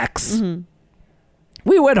and sex. Mm-hmm.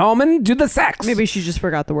 We went home and did the sex. Maybe she just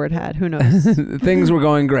forgot the word had. Who knows? Things were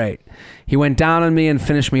going great. He went down on me and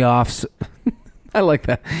finished me off. I like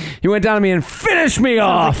that. He went down on me and finished me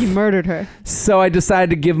off. Like he murdered her. So I decided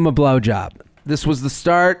to give him a blowjob. This was the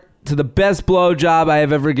start to the best blowjob I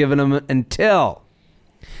have ever given him until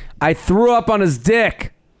I threw up on his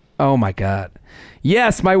dick. Oh my God.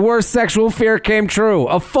 Yes, my worst sexual fear came true.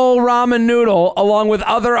 A full ramen noodle, along with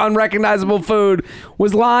other unrecognizable food,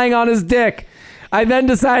 was lying on his dick. I then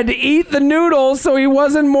decided to eat the noodle so he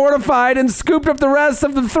wasn't mortified and scooped up the rest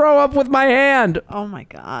of the throw up with my hand. Oh my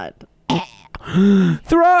God.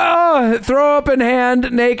 Throw up in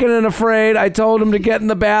hand, naked and afraid. I told him to get in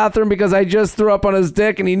the bathroom because I just threw up on his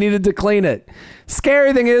dick and he needed to clean it.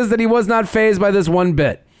 Scary thing is that he was not fazed by this one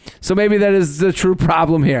bit. So maybe that is the true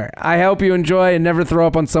problem here. I hope you enjoy and never throw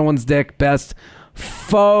up on someone's dick. Best,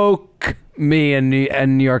 folk me in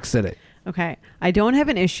New York City. Okay. I don't have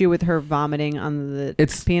an issue with her vomiting on the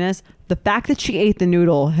It's- penis. The fact that she ate the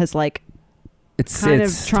noodle has like It's kind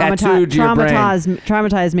of tattooed to your brain.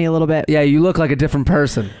 traumatized me a little bit. Yeah, you look like a different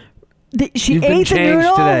person. She You've ate been the changed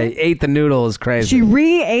noodle today. Ate the noodle is crazy. She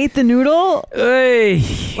re-ate the noodle, Hey.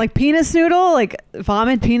 like penis noodle, like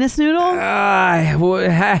vomit penis noodle. I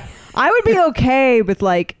would be okay with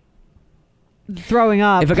like throwing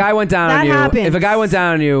up. If a guy went down That on you, happens. if a guy went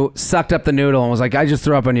down on you, sucked up the noodle, and was like, "I just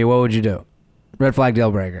threw up on you," what would you do? Red flag,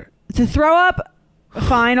 deal breaker. To throw up,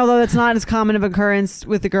 fine. Although that's not as common of occurrence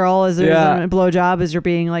with the girl as there is on a blowjob, as you're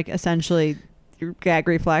being like essentially your gag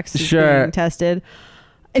reflex is Sure. being tested.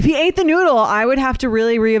 If he ate the noodle, I would have to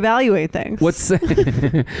really reevaluate things. What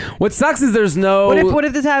sucks is there's no. What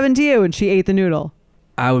if this happened to you and she ate the noodle?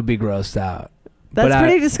 I would be grossed out. That's But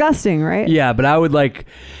pretty disgusting, right? Yeah, but I would like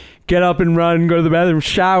get up and run, go to the bathroom,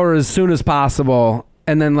 shower as soon as possible,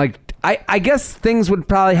 and then like I guess things would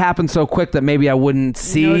probably happen so quick that maybe I wouldn't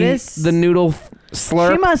see Notice? the noodle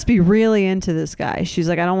slurp. She must be really into this guy. She's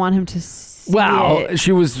like, I don't want him to see Well, it.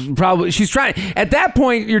 she's trying. At that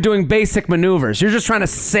point, you're doing basic maneuvers. You're just trying to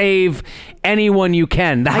save anyone you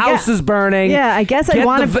can. The house is burning. Yeah, I guess I'd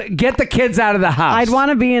want to get the kids out of the house. I'd want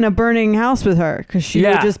to be in a burning house with her because she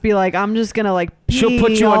would just be like, I'm just gonna like pee She'll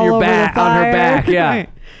put you on all your over back, the on her fire. back. Yeah. Right.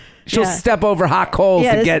 She'll Yeah. step over hot coals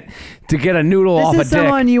Yeah, to get a noodle off a This is dick.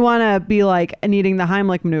 someone you want to be like needing the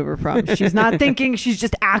Heimlich maneuver from. She's not thinking, she's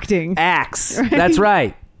just acting. Axe. Right? That's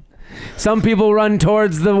right. Some people run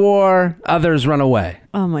towards the war, others run away.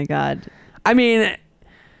 Oh my God. I mean,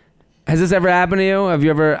 has this ever happened to you? Have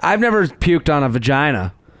you ever? I've never puked on a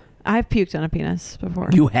vagina. I've puked on a penis before.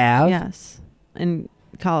 You have? Yes. In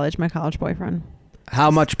college, my college boyfriend.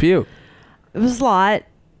 How much puke? It was a lot.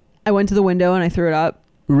 I went to the window and I threw it up.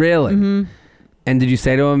 Really? Mm-hmm. And did you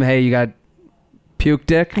say to him, "Hey, you got puke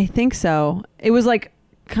dick"? I think so. It was like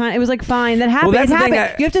it was like fine. That happened. that's It the thing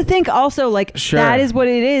happened. You have to think also like Sure. that is what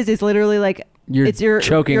it is. It's literally like You're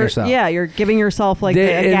choking yourself. Yeah, you're giving yourself like a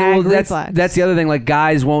And, gag that's reflex. the other thing. Like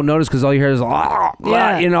guys won't notice because all you hear is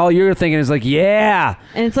Yeah. and all you're thinking is like, yeah,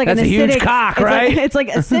 and it's like that's an a acidic, huge cock, it's right? Like, it's like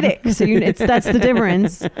acidic. So that's the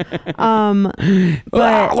difference.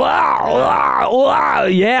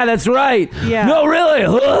 But yeah, that's right. Yeah. No, really.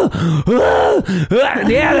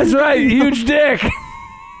 Yeah, that's right. Huge dick.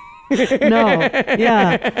 no,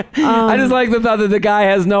 yeah. I just like the thought that the guy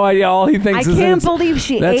has no idea. All he I thinks is can't believe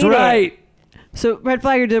she That's ate right. it. So red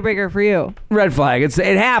flag or deal breaker for you? Red flag. It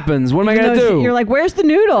happens. What am I gonna do? You're like, where's the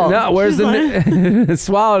noodle? No, where's She's the like,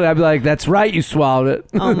 swallowed it? I'd be like, that's right, you swallowed it.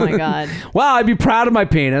 oh my God. Well, I'd be proud of my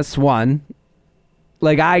penis. One,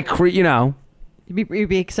 like You'd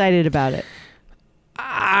be excited about it.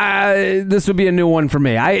 this would be a new one for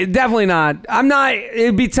me. I definitely not. I'm not.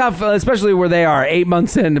 It'd be tough, especially where they are 8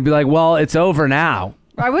 months in, to be like, well, it's over now.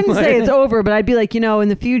 I wouldn't say it's over, but I'd be like, in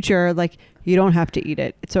the future, like you don't have to eat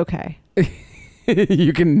it. It's okay.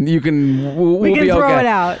 you can. We We'll can be throw okay. it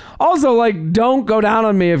out. Also, like, don't go down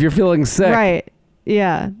on me if you're feeling sick. Right.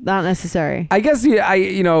 Yeah. Not necessary. I guess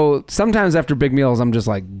sometimes after big meals I'm just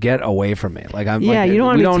like, get away from me. Like I'm Yeah, like, you don't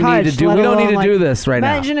want we to be don't need touched. to do let we don't alone, need to like, do this right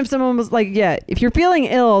now. Imagine if someone was like, if you're feeling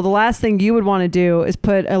ill, the last thing you would want to do is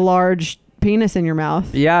put a large penis in your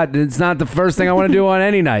mouth. Yeah, it's not the first thing I want to do on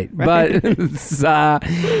any night, Right. but it's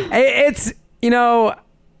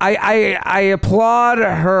I applaud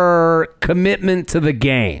her commitment to the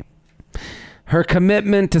game. Her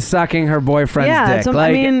commitment to sucking her boyfriend's dick. so,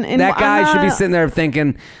 Like, I mean, that guy should be sitting there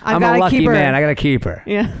thinking, I'm a gotta lucky keep her. man. I got to keep her.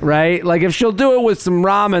 Yeah. Right? Like, if she'll do it with some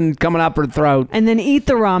ramen coming up her throat. And then eat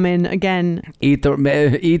the ramen again. Eat the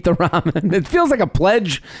ramen. It feels like a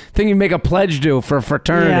pledge thing you make a pledge do for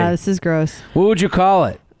fraternity. Yeah, this is gross. What would you call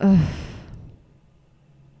it?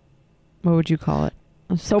 What would you call it?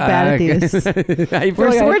 I'm so bad at these. I feel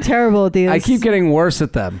like We're terrible at these. I keep getting worse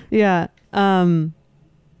at them. Yeah.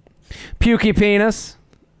 Pukey penis.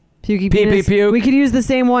 Pukey Pee-pee penis. puke. We could use the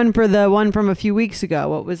same one for the one from a few weeks ago.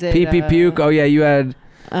 What was it? Pee pee puke. Oh yeah, you had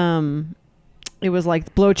It was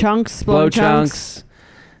like blow chunks. blow chunks.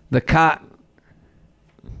 The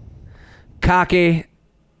cocky.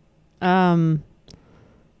 Ramen.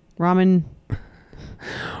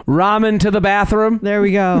 Ramen to the bathroom. There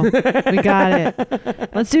we go. We got it.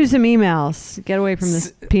 Let's do some emails. Get away from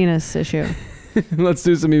this penis issue. Let's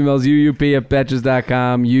do some emails.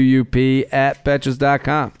 UUP@betches.com.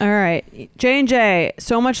 UUP@betches.com. All right. J&J,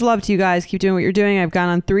 so much love to you guys. Keep doing what you're doing. I've gone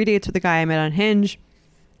on 3 dates with a guy I met on Hinge.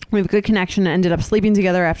 We have a good connection and ended up sleeping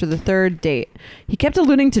together after the third date. He kept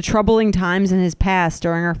alluding to troubling times in his past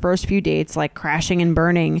during our first few dates, like crashing and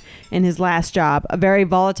burning in his last job, a very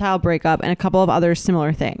volatile breakup, and a couple of other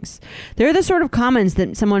similar things. They're the sort of comments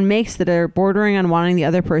that someone makes that are bordering on wanting the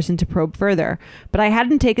other person to probe further. But I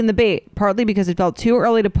hadn't taken the bait, partly because it felt too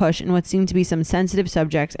early to push in what seemed to be some sensitive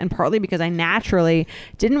subjects, and partly because I naturally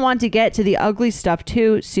didn't want to get to the ugly stuff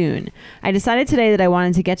too soon. I decided today that I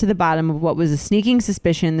wanted to get to the bottom of what was a sneaking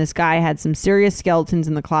suspicion this guy had some serious skeletons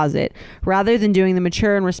in the closet, rather than doing the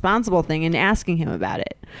mature and responsible thing and asking him about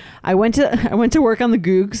it. I went to work on the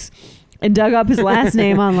Googs and dug up his last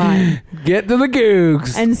name online. Get to the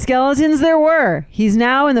Googs. And skeletons there were. He's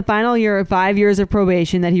now in the final year of 5 years of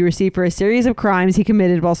probation that he received for a series of crimes he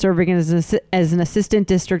committed while serving as an assistant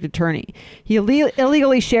district attorney. He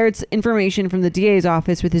illegally shared information from the DA's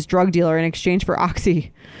office with his drug dealer in exchange for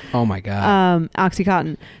Oh my God.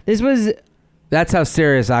 Oxycontin. That's how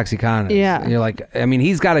serious OxyContin is. Yeah. And you're like, I mean,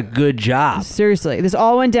 he's got a good job. Seriously. This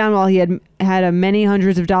all went down while he had a many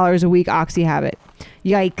hundreds of dollars a week oxy habit.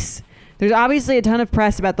 Yikes. There's obviously a ton of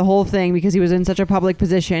press about the whole thing because he was in such a public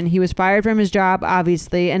position. He was fired from his job,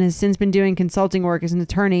 obviously, and has since been doing consulting work as an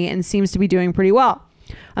attorney and seems to be doing pretty well.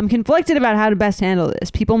 I'm conflicted about how to best handle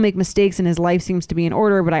this. People make mistakes and his life seems to be in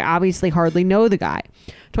order, but I obviously hardly know the guy.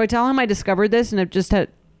 Do I tell him I discovered this and have just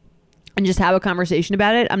have a conversation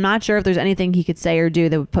about it? I'm not sure if there's anything he could say or do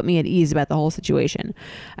that would put me at ease about the whole situation.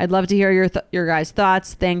 I'd love to hear your guys'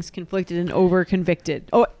 thoughts. Thanks. Conflicted and over convicted.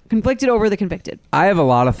 Oh, conflicted over the convicted. I have a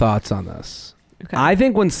lot of thoughts on this. Okay. I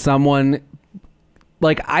think when someone,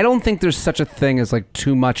 like, I don't think there's such a thing as like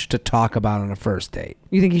too much to talk about on a first date.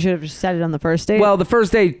 You think he should have just said it on the first date? Well, the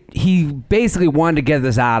first date, he basically wanted to get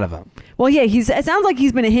this out of him. Well, yeah, it sounds like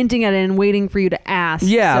he's been hinting at it and waiting for you to ask.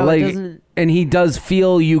 Yeah, so like, it doesn't... and he does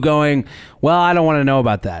feel you going, well, I don't want to know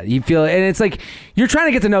about that. You feel, and it's like you're trying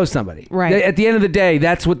to get to know somebody. Right. At the end of the day,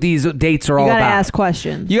 that's what these dates are all about. You gotta ask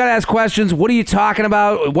questions. You gotta ask questions. What are you talking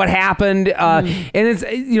about? What happened? And it's,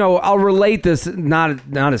 I'll relate this, not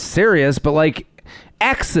as serious, but like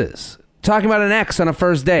exes. Talking about an ex on a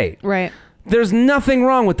first date. Right. There's nothing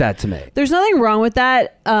wrong with that to me. There's nothing wrong with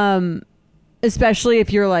that, especially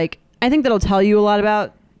if you're like, I think that'll tell you a lot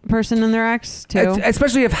about a person and their ex too.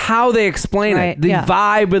 Especially if how they explain Right, it, the yeah.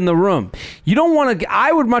 vibe in the room. You don't want to.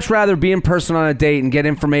 I would much rather be in person on a date and get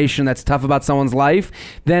information that's tough about someone's life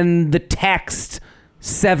than the text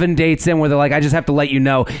 7 dates in where they're like, I just have to let you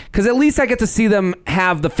know, because at least I get to see them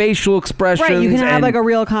have the facial expressions. Right, you can have and- like a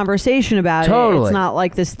real conversation about it. Totally. It's not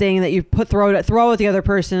like this thing that you throw at the other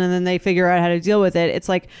person and then they figure out how to deal with it. It's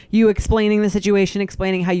like you explaining the situation,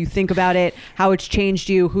 explaining how you think about it, how it's changed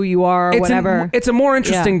you, who you are, whatever. It's a more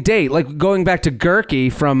interesting date. Like going back to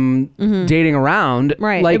Gurky from Dating Around.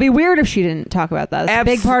 Right. Like, It'd be weird if she didn't talk about that. It's a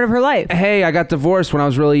big part of her life. Hey, I got divorced when I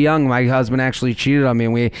was really young. My husband actually cheated on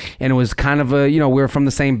me, and it was kind of a, we were from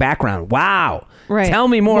the same background. Wow. Right. Tell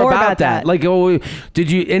me more about that. Like, oh, did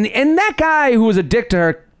you? And that guy who was a dick to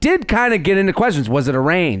her did kind of get into questions. Was it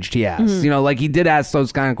arranged? He asked. Like he did ask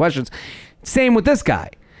those kind of questions. Same with this guy.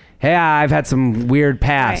 Hey, I've had some weird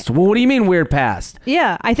past. Right. Well, what do you mean weird past?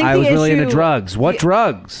 Yeah, I think I the was really issue into drugs. What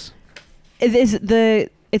drugs?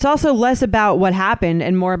 It's also less about what happened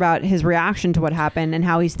and more about his reaction to what happened and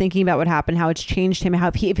how he's thinking about what happened, how it's changed him,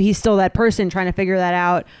 if he's still that person trying to figure that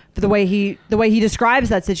out. The way he describes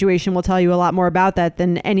that situation will tell you a lot more about that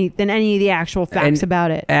than any of the actual facts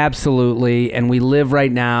about it. Absolutely. And we live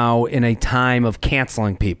right now in a time of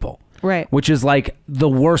canceling people. Right. Which is like the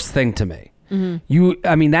worst thing to me.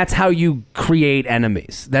 That's how you create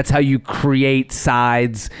enemies. That's how you create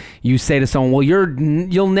sides. You say to someone, well,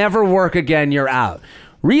 you'll never work again. You're out.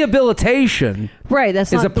 Rehabilitation, right?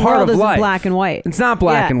 That's is not a the part world of isn't life. Black and white. It's not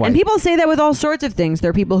black and white. And people say that with all sorts of things.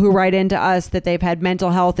 There are people who write into us that they've had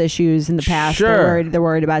mental health issues in the past. Sure. They're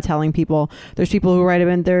worried about telling people. There's people who write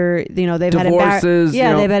in they've divorces.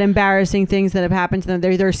 had they've had embarrassing things that have happened to them.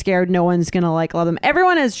 They're scared no one's gonna like love them.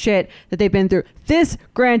 Everyone has shit that they've been through. This,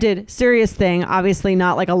 granted, serious thing, obviously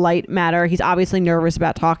not like a light matter. He's obviously nervous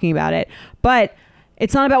about talking about it, but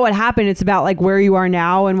it's not about what happened. It's about like where you are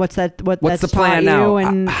now and what's the plan now?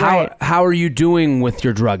 And how are you doing with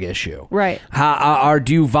your drug issue? Right.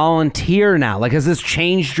 Do you volunteer now? Like, has this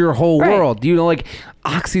changed your whole world? Do you know, like,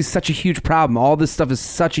 Oxy's such a huge problem. All this stuff is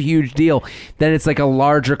such a huge deal that it's like a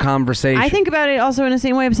larger conversation. I think about it also in the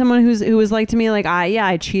same way of someone who was like to me, like,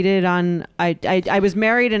 I cheated on, I was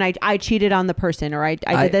married and I cheated on the person, or I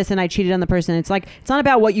did this and I cheated on the person. It's like, it's not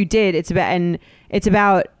about what you did. It's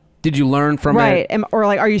about did you learn from it? Right. Or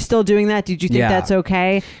like, are you still doing that? Did you think that's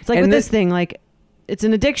okay? It's like, and with this thing, like, it's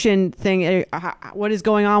an addiction thing. What is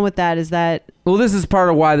going on with that is that... Well, this is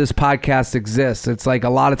part of why this podcast exists. It's like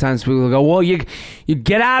a lot of times people go, well, you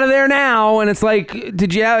get out of there now. And it's like,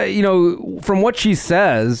 did you, from what she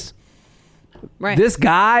says, right. This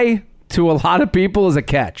guy, to a lot of people, is a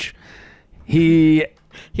catch. He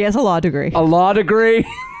has a law degree. A law degree.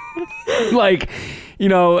 Like...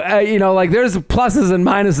 like there's pluses and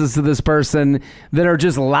minuses to this person that are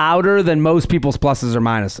just louder than most people's pluses or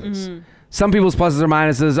minuses. Mm-hmm. Some people's pluses or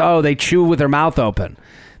minuses, they chew with their mouth open.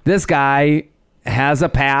 This guy has a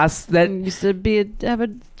past that used to have a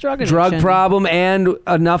drug problem and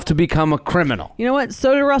enough to become a criminal. You know what?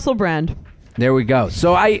 So did Russell Brand. There we go.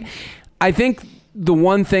 So I think the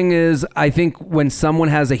one thing is, I think when someone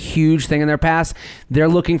has a huge thing in their past, they're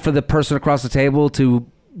looking for the person across the table to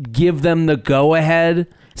give them the go-ahead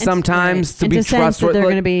sometimes to be trustworthy. Sense that they're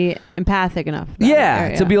going to be empathic enough.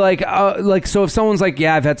 To be like, so if someone's like,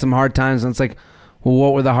 yeah, I've had some hard times, and it's like, well,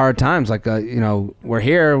 what were the hard times? Like, we're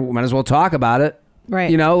here, we might as well talk about it. Right.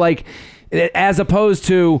 Like, as opposed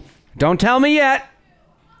to, don't tell me yet.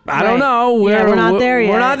 I don't know. We're not there yet.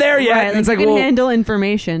 We're not there yet. Right. It's like, you can handle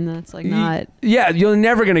information that's like not. Yeah, you're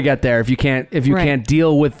never gonna get there if you can't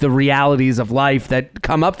deal with the realities of life that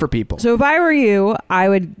come up for people. So if I were you, I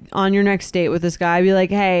would, on your next date with this guy, be like,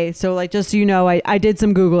 hey, so like, just so you know, I did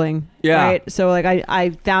some Googling. Yeah. Right. So like I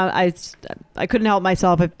found I couldn't help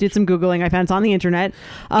myself. I did some Googling. I found it's on the internet.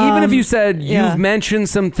 Even if you said you've mentioned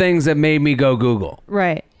some things that made me go Google.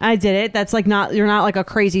 Right. I did it. That's like you're not like a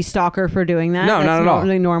crazy stalker for doing that. No, that's not at all.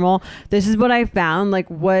 Really normal. This is what I found. Like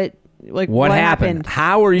what happened?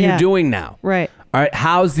 How are you doing now? Right. All right.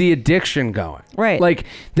 How's the addiction going? Right. Like,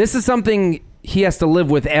 this is something he has to live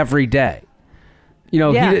with every day.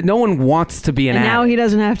 No one wants to be an addict. Now he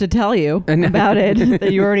doesn't have to tell you about it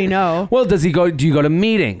that you already know. Well, do you go to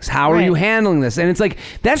meetings? How are you handling this? And it's like,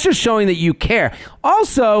 that's just showing that you care.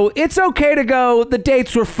 Also, it's okay to go, the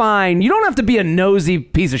dates were fine. You don't have to be a nosy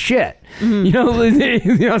piece of shit.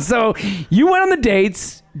 Mm-hmm. So you went on the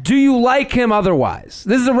dates. Do you like him otherwise?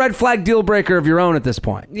 This is a red flag deal breaker of your own at this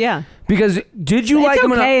point. Yeah. Because did you like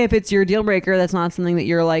him? It's okay if it's your deal breaker. That's not something that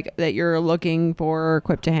you're looking for or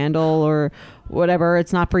equipped to handle or whatever.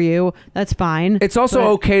 It's not for you. That's fine. It's also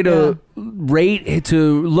okay to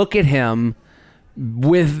look at him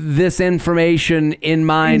with this information in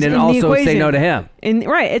mind and also say no to him.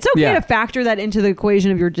 It's okay to factor that into the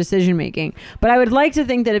equation of your decision making. But I would like to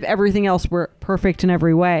think that if everything else were perfect in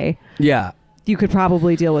every way, you could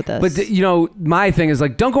probably deal with this. But my thing is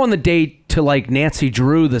like, don't go on the date to like Nancy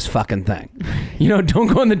Drew this fucking thing. Don't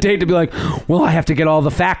go on the date to be like, well, I have to get all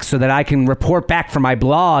the facts so that I can report back for my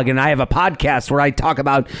blog, and I have a podcast where I talk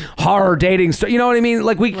about horror dating stuff. You know what I mean?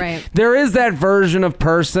 Like there is that version of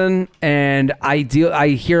person, and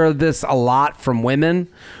I hear this a lot from women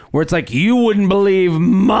where it's like, you wouldn't believe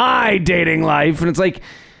my dating life, and it's like,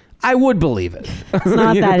 I would believe it. It's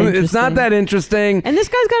not that interesting. It's not that interesting. And this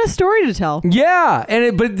guy's got a story to tell.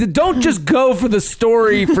 Yeah, but don't just go for the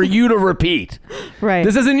story for you to repeat. Right.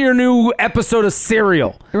 This isn't your new episode of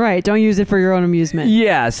Serial. Right. Don't use it for your own amusement.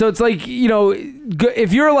 Yeah. So it's like,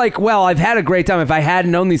 if you're like, well, I've had a great time. If I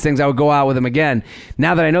hadn't known these things, I would go out with him again.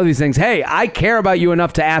 Now that I know these things, hey, I care about you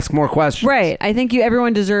enough to ask more questions. Right. I think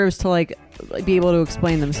everyone deserves to be able to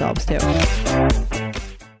explain themselves too.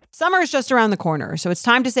 Summer is just around the corner, so it's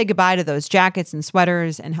time to say goodbye to those jackets and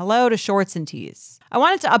sweaters and hello to shorts and tees. I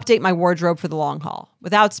wanted to update my wardrobe for the long haul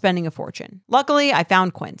without spending a fortune. Luckily, I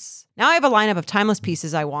found Quince. Now I have a lineup of timeless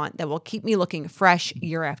pieces I want that will keep me looking fresh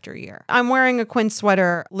year after year. I'm wearing a Quince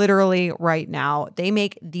sweater literally right now. They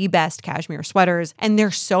make the best cashmere sweaters and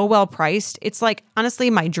they're so well priced. It's like honestly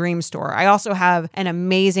my dream store. I also have an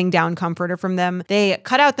amazing down comforter from them. They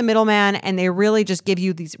cut out the middleman and they really just give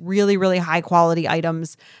you these really, really high quality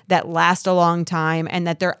items that last a long time and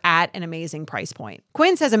that they're at an amazing price point.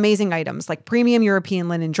 Quince has amazing items like premium European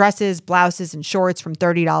linen dresses, blouses, and shorts from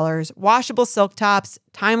 $30, washable silk tops,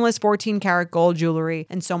 timeless 14-karat gold jewelry,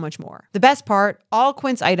 and so much more. The best part, all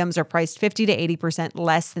Quince items are priced 50 to 80%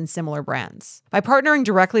 less than similar brands. By partnering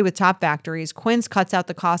directly with top factories, Quince cuts out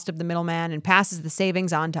the cost of the middleman and passes the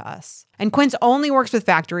savings on to us. And Quince only works with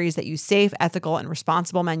factories that use safe, ethical, and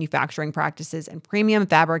responsible manufacturing practices and premium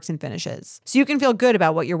fabrics and finishes, so you can feel good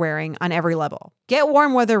about what you're wearing on every level. Get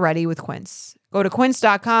warm weather ready with Quince. Go to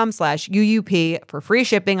quince.com/UUP for free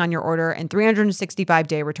shipping on your order and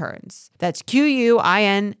 365-day returns. That's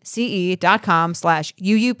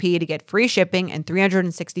QUINCE.com/UUP to get free shipping and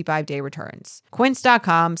 365-day returns.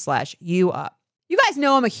 Quince.com/UUP. You guys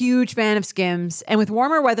know I'm a huge fan of Skims, and with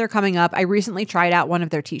warmer weather coming up, I recently tried out one of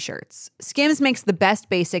their t-shirts. Skims makes the best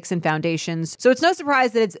basics and foundations, so it's no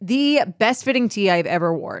surprise that it's the best fitting tee I've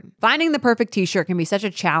ever worn. Finding the perfect t-shirt can be such a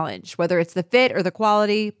challenge, whether it's the fit or the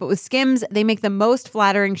quality, but with Skims, they make the most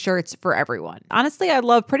flattering shirts for everyone. Honestly, I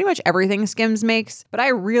love pretty much everything Skims makes, but I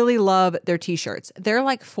really love their t-shirts. They're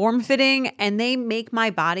like form-fitting, and they make my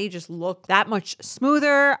body just look that much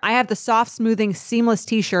smoother. I have the soft, smoothing, seamless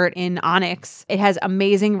t-shirt in Onyx. It has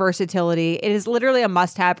amazing versatility. It is literally a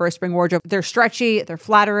must-have for a spring wardrobe. They're stretchy, they're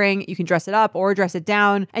flattering, you can dress it up or dress it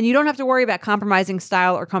down, and you don't have to worry about compromising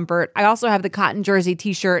style or comfort. I also have the cotton jersey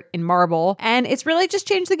t-shirt in marble, and it's really just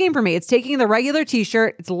changed the game for me. It's taking the regular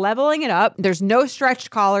t-shirt, it's leveling it up, there's no stretched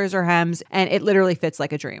collars or hems, and it literally fits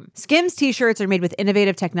like a dream. Skims t-shirts are made with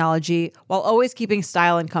innovative technology while always keeping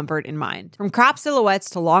style and comfort in mind. From crop silhouettes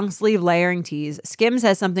to long sleeve layering tees, Skims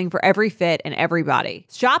has something for every fit and every body.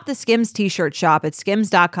 Shop the Skims t-shirt shop at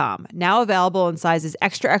skims.com, now available in sizes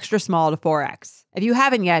extra, extra small to 4X. If you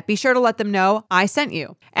haven't yet, be sure to let them know I sent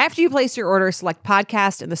you. After you place your order, select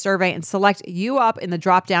podcast in the survey and select You Up in the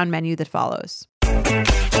drop-down menu that follows.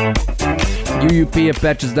 UUP at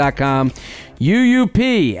Betches.com.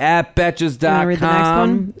 UUP at Betches.com. Read the next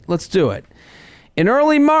one? Let's do it. In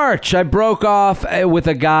early March, I broke off with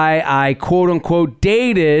a guy I quote-unquote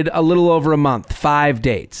dated a little over a month, 5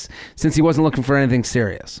 dates, since he wasn't looking for anything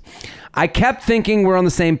serious. I kept thinking we're on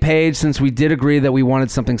the same page since we did agree that we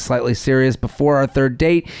wanted something slightly serious before our third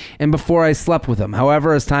date and before I slept with him.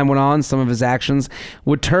 However, as time went on, some of his actions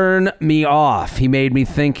would turn me off. He made me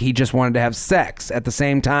think he just wanted to have sex. At the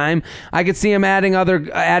same time, I could see him adding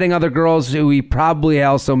other girls who he probably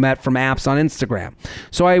also met from apps on Instagram.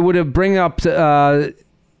 So I would bring up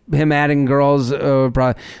him adding girls,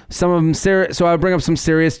 some of them serious. So I would bring up some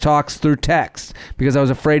serious talks through text because I was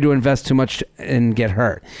afraid to invest too much and get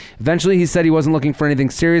hurt. Eventually, he said he wasn't looking for anything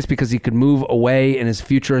serious because he could move away and his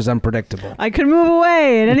future is unpredictable. I could move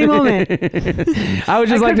away at any moment. I would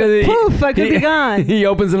just poof, I could be gone. He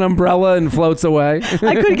opens an umbrella and floats away.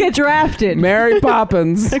 I could get drafted. Mary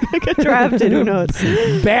Poppins. I could get drafted. Who knows?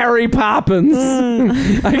 Barry Poppins.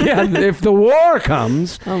 Again, if the war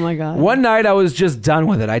comes. Oh my God. One night I was just done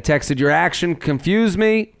with it. I texted, "Your action confused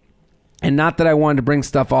me." And not that I wanted to bring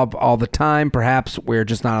stuff up all the time. Perhaps we're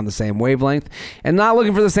just not on the same wavelength and not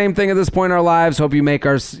looking for the same thing at this point in our lives. Hope you make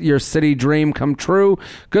your city dream come true.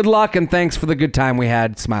 Good luck and thanks for the good time we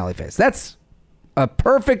had. Smiley face. That's a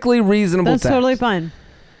perfectly reasonable text. That's totally fine.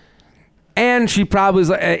 And she probably was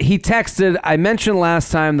like, he texted, "I mentioned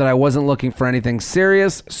last time that I wasn't looking for anything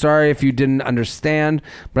serious. Sorry if you didn't understand,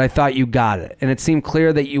 but I thought you got it. And it seemed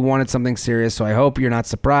clear that you wanted something serious, so I hope you're not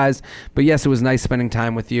surprised. But yes, it was nice spending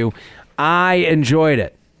time with you. I enjoyed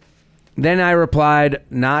it." Then I replied,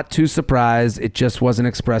 "Not too surprised. It just wasn't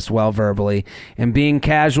expressed well verbally. And being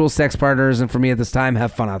casual sex partners, and for me at this time,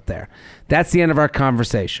 have fun out there." That's the end of our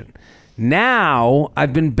conversation. Now,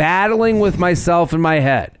 I've been battling with myself in my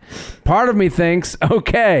head. Part of me thinks,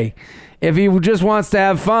 okay, if he just wants to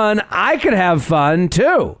have fun, I could have fun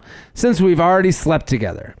too, since we've already slept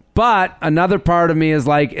together. But another part of me is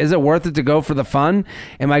like, is it worth it to go for the fun?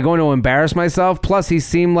 Am I going to embarrass myself? Plus, he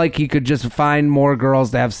seemed like he could just find more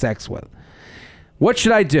girls to have sex with. What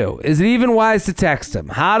should I do? Is it even wise to text him?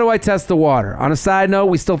 How do I test the water? On a side note,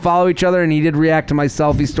 we still follow each other, and he did react to my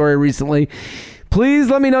selfie story recently. Please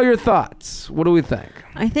let me know your thoughts. What do we think?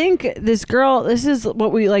 I think this girl, this is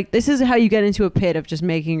what we like. This is how you get into a pit of just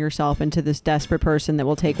making yourself into this desperate person that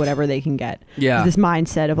will take whatever they can get. Yeah. This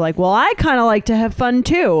mindset of like, well, I kind of like to have fun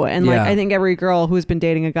too. And like, Yeah. I think every girl who's been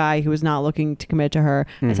dating a guy who is not looking to commit to her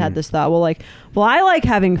has had this thought. Well, I like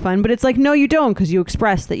having fun, but it's like, no, you don't, because you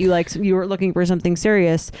expressed that you were looking for something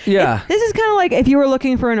serious. Yeah. This is kind of like if you were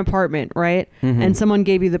looking for an apartment, right? And someone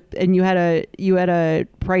gave you and you had a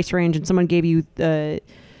price range, and someone gave you the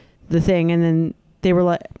thing, and then they were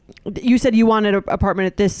like, you said you wanted an apartment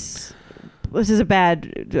at this. This is a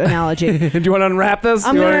bad analogy. Do you want to unwrap this?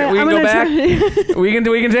 I'm we gonna can go back. try- we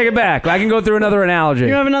can take it back. I can go through another analogy.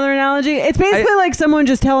 You have another analogy? It's basically like someone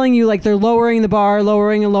just telling you like they're lowering the bar,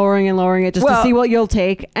 lowering it just to see what you'll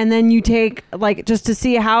take, and then you take like just to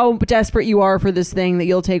see how desperate you are for this thing that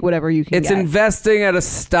you'll take whatever you can. It's get. investing at a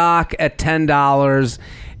stock at $10.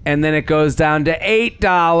 And then it goes down to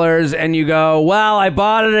 $8, and you go, well, I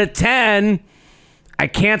bought it at 10. I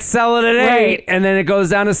can't sell it at Right. 8, and then it goes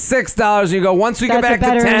down to $6, and you go, once we get That's back a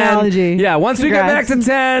better to 10, analogy. yeah, once we get back Congrats.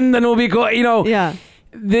 to 10, then we'll be cool. You know, Yeah.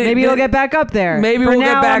 Maybe you'll get back up there. Maybe For we'll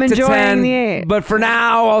now, get back I'm to enjoying 10. the 8. But for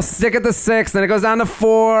now, I'll stick at the 6. Then it goes down to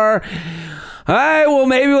 4. All right, well,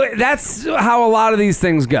 maybe that's how a lot of these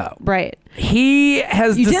things go. Right. He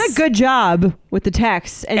has. You did a good job with the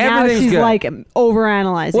text, and now Everything's she's good. like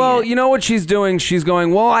overanalyzing. Well, it. you know what she's doing? She's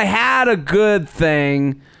going, well, I had a good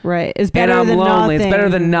thing. Right. It's And better I'm than lonely. nothing. It's better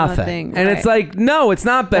than nothing. And it's like, no, it's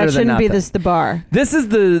not better that than shouldn't nothing. be the bar.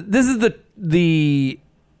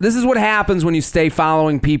 This is what happens when you stay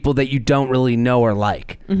following people that you don't really know or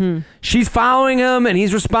like. Mm-hmm. She's following him and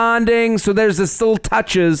he's responding. So there's this little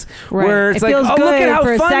touches Right. where it's It like, feels oh, look good at for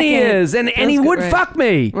how a fun he second. is. And he Feels would good, right. fuck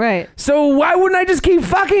me. Right. So why wouldn't I just keep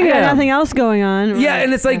fucking I him? got nothing else going on. Yeah, Right.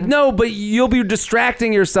 and it's like, no, but you'll be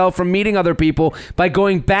distracting yourself from meeting other people by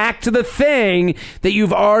going back to the thing that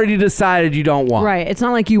you've already decided you don't want. Right. It's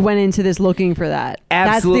not like you went into this looking for that.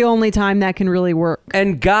 That's Absolute- the only time that can really work.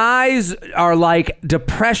 And guys are like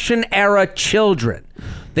Depression era children.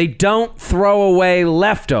 They don't throw away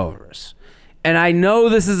leftovers. And I know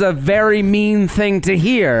this is a very mean thing to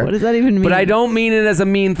hear. What does that even mean? But I don't mean it as a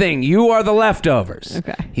mean thing. You are the leftovers.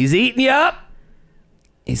 Okay. He's eating you up.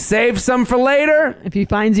 He saved some for later. If he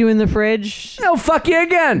finds you in the fridge, He'll fuck you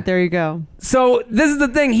again. there you go. So this is the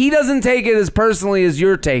thing. He doesn't take it as personally as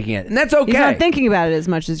you're taking it. And that's okay. He's not thinking about it as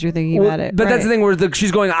much as you're thinking about it. But that's the Right. thing where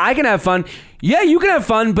she's going, I can have fun. Yeah, you can have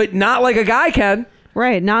fun, but not like a guy can.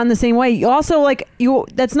 Right, not in the same way. You also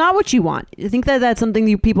that's not what you want. I think that that's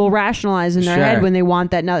something people rationalize in their Sure. head when they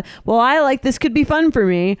want that. Now, well, I like this could be fun for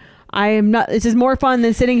me. I am not. This is more fun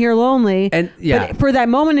than sitting here lonely. And yeah. but for that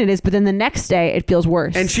moment it is. But then the next day it feels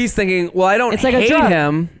worse. And she's thinking, well, I don't It's like a hate drug.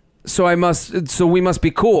 him, so we must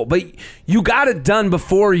be cool. But you got it done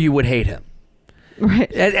before you would hate him. right.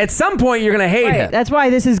 At some point, you're gonna hate Right. him. That's why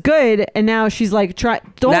this is good. And now she's like,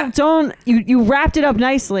 don't. You wrapped it up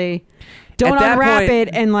nicely. Don't At that unwrap point- it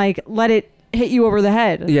and like let it hit you over the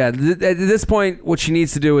head. Yeah. At this point, what she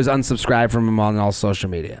needs to do is unsubscribe from him on all social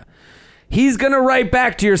media. He's gonna write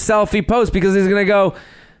back to your selfie post because he's gonna go,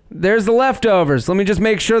 "There's the leftovers. Let me just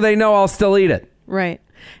make sure they know I'll still eat it." Right.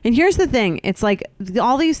 And here's the thing. It's like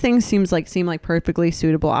all these things seem like perfectly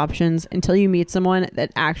suitable options until you meet someone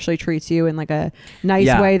that actually treats you in like a nice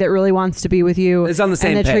Yeah. way, that really wants to be with you. Is on the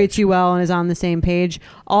same and that page. treats you well and is on the same page.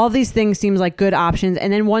 All of these things seems like good options.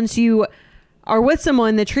 And then once you are with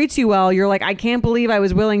someone that treats you well, you're like, I can't believe I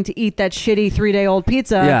was willing to eat that shitty 3-day-old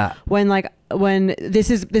pizza Yeah. when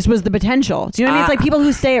this was the potential. Do you know what I mean? It's like people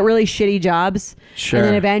who stay at really shitty jobs, Sure. and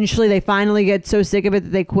then eventually they finally get so sick of it that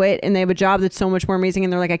they quit, and they have a job that's so much more amazing,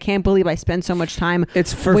 and they're like, I can't believe I spent so much time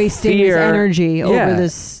It's for wasting fear. this energy over Yeah.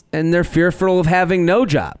 this. And they're fearful of having no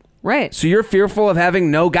job. Right. So you're fearful of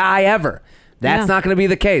having no guy ever. That's Yeah. not going to be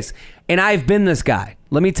the case. And I've been this guy.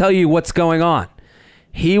 Let me tell you what's going on.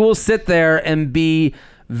 He will sit there and be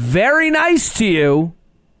very nice to you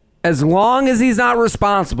as long as he's not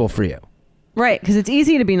responsible for you. Right, because it's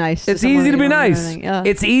easy to be nice. It's someone easy to you be know and nice. everything. Yeah.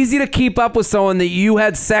 It's easy to keep up with someone that you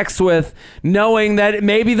had sex with, knowing that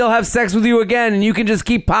maybe they'll have sex with you again, and you can just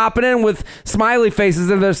keep popping in with smiley faces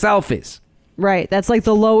of their selfies. right. That's like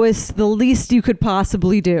the least you could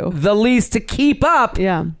possibly do. The least to keep up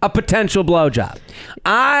Yeah. a potential blowjob.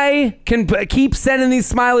 I can keep sending these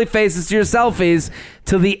smiley faces to your selfies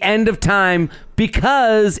till the end of time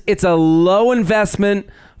because it's a low investment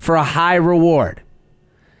for a high reward.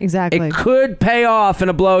 Exactly. It could pay off in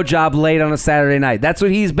a blowjob late on a Saturday night. That's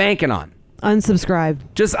what he's banking on. Unsubscribe.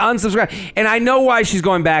 Just unsubscribe. And I know why she's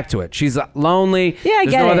going back to it. She's lonely. Yeah, I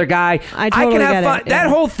There's get no it. other guy. I totally can have get fun. it, That yeah.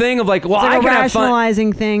 whole thing of like, well, It's like I a can have fun.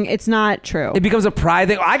 rationalizing thing. It's not true. It becomes a pride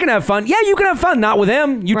thing. I can have fun. Yeah, you can have fun. Not with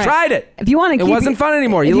him. You Right. tried it. If you want to, it wasn't fun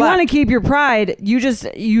anymore. If You you left. want to keep your pride, you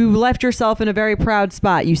left yourself in a very proud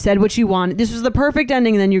spot. You said what you wanted. This was the perfect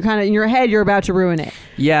ending, and then you're kind of in your head. You're about to ruin it.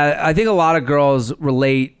 Yeah, I think a lot of girls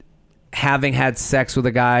relate having had sex with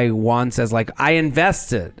a guy once as like, I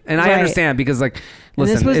invested. And I Right. understand because like, And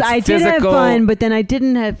listen, this was it's I did physical. have fun, but then I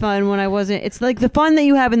didn't have fun when I wasn't. It's like the fun that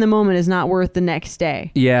you have in the moment is not worth the next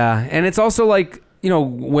day. Yeah, and it's also like, you know,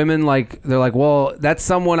 women like, they're like, well, that's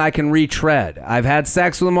someone I can retread. I've had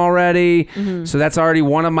sex with them already, so that's already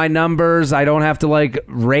one of my numbers. I don't have to like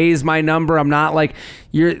raise my number. I'm not like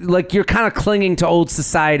you're kind of clinging to old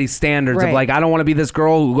society standards of Right. like, I don't want to be this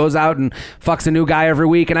girl who goes out and fucks a new guy every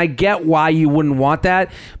week. And I get why you wouldn't want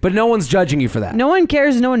that, but no one's judging you for that. No one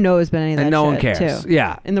cares. No one knows about any of that. And no one shit, cares. Too,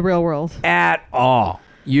 Yeah. in the real world. At all.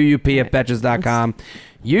 UUP at Betches.com.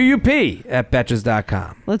 UUP at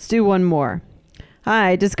Betches.com. Let's do one more. Hi,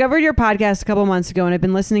 I discovered your podcast a couple months ago and I've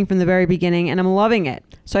been listening from the very beginning and I'm loving it.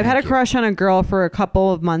 So I've had a crush on a girl for a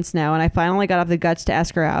couple of months now and I finally got up the guts to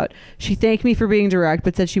ask her out. She thanked me for being direct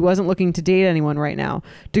but said she wasn't looking to date anyone right now.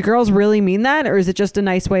 Do girls really mean that or is it just a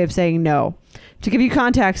nice way of saying no? To give you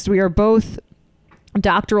context, we are both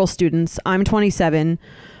doctoral students. I'm 27,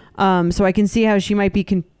 so I can see how she might be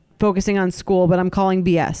focusing on school, but I'm calling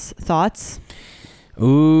BS. Thoughts?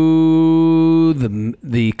 Ooh,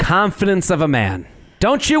 the confidence of a man.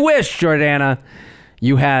 Don't you wish, Jordana,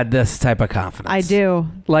 you had this type of confidence? I do.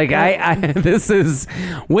 Like I this is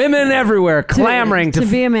women everywhere clamoring to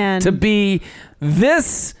be a man. to be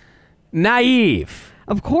this naive.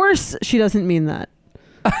 Of course she doesn't mean that.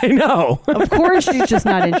 I know. Of course she's just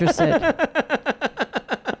not interested.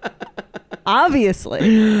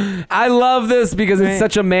 Obviously. I love this because it's Right.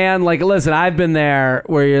 such a man. Like, listen, I've been there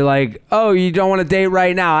where you're like, oh, you don't want to date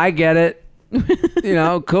right now. I get it. You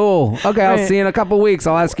know, cool. Okay, I'll Right. see you in a couple weeks.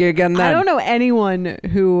 I'll ask you again then. I don't know anyone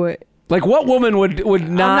who Like, what woman would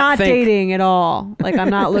I'm not not think? dating at all. Like I'm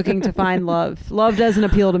not looking to find love. Love doesn't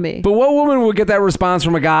appeal to me. But what woman would get that response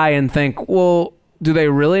from a guy and think, well, do they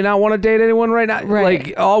really not want to date anyone right now? Right.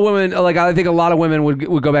 Like all women, like I think a lot of women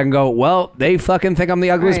would go back and go, well, they fucking think I'm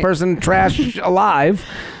the ugliest Right. person trash alive,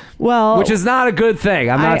 Well, which is not a good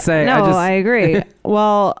thing. I'm not saying. No, I agree.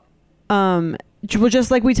 Well,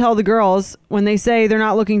 just like we tell the girls when they say they're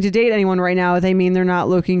not looking to date anyone right now, they mean they're not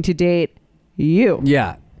looking to date you.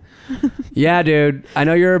 Yeah. Yeah, dude. I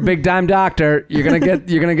know you're a big time doctor. You're gonna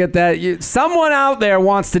get that. Someone out there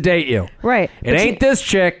wants to date you. Right. It ain't this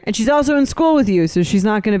chick. And she's also in school with you, so she's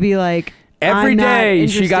not going to be like Every I'm not day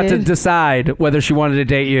she got to interested. decide whether she wanted to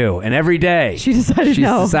date you, and every day She decided she's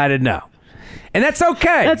no. decided no, and that's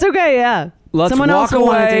okay. That's okay. Yeah. Let's Someone walk else will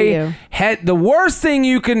want to date away. you. The worst thing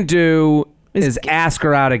you can do Is- is ask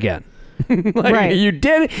her out again. Like, Right. You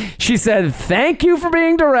did. She said, "Thank you for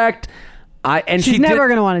being direct." And She's she never did,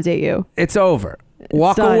 going to want to date you. It's over.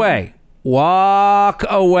 Walk done. away. Walk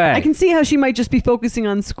away. I can see how she might just be focusing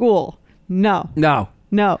on school. No. No,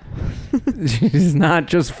 No. she's not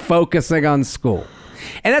just focusing on school,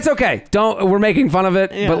 and that's okay. We're making fun of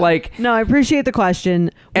it, Yeah. but like. No, I appreciate the question.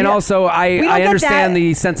 And We- also, we I don't get understand that-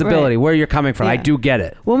 the sensibility, Right. where you're coming from. I Yeah. do get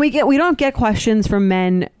it. when we don't get questions from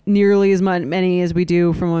men nearly as many as we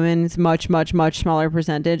do from women. It's much smaller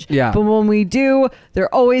percentage. Yeah. But when we do,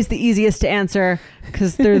 they're always the easiest to answer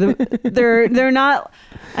because they're not.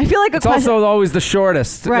 I feel like It's also always the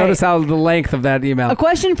shortest. Right. Notice how the length of that email. a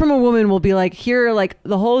question from a woman will be like, here are like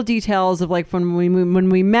the whole details of like when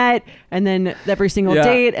we met and then every single Yeah.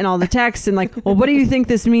 date and all the texts and like, well, what do you think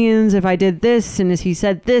this means if I did this and he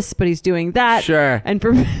said this but he's doing that? Sure. And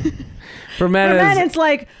for For men, it's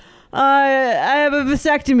like, I have a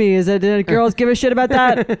vasectomy. Is it? Did girls give a shit about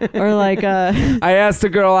that? Or like, I asked a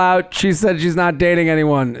girl out. She said she's not dating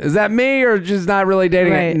anyone. Is that me or she's not really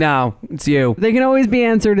dating? Right. No, it's you. they can always be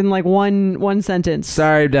answered in like one sentence.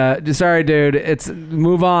 Sorry, dude. It's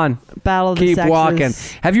move on. Battle of the Keep sexes. walking.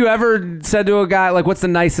 Have you ever said to a guy like, "What's the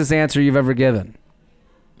nicest answer you've ever given?"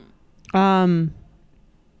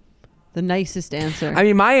 The nicest answer. I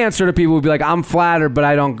mean, my answer to people would be like, "I'm flattered, but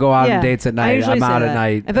I don't go out on Yeah, dates at I night. usually I'm say out at that.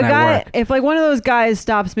 night If and a I guy, work." if like one of those guys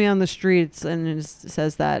stops me on the streets and just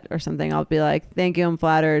says that or something, I'll be like, "Thank you, I'm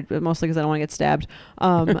flattered," but mostly because I don't want to get stabbed.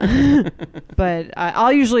 But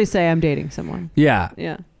I'll usually say I'm dating someone. Yeah,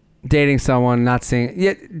 Yeah, dating someone, not seeing.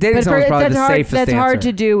 Yeah, dating but someone's probably the hard. safest That's answer. hard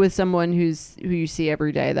to do with someone who you see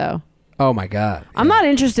every day, though. Oh my god. I'm not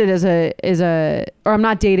interested or I'm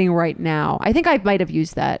not dating right now. I think I might have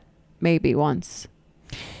used that maybe once.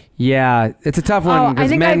 Yeah, it's a tough one. I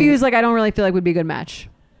think I've used like I don't really feel like would be a good match.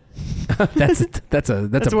 that's a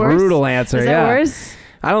worse? brutal answer. Is that worse?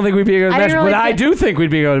 I don't think we'd be a good match, really but I do think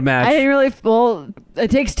we'd be a good match. I didn't really. Well,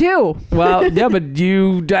 it takes two. Well, yeah, but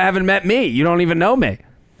you haven't met me. You don't even know me.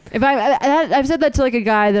 If I've said that to like a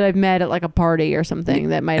guy that I've met at like a party or something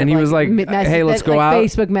that might. And he was like, "Hey, let's go out."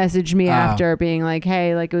 Facebook messaged me after being like,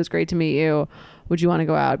 "Hey, like it was great to meet you. Would you want to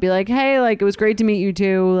go out?" Be like, "Hey, like it was great to meet you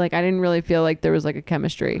too. Like I didn't really feel like there was like a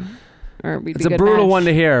chemistry." Or it's a brutal one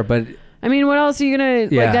to hear, but. I mean, what else are you gonna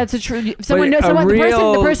like? That's a true.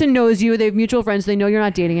 The person knows you. They have mutual friends. They know you're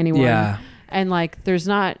not dating anyone. Yeah. And like, there's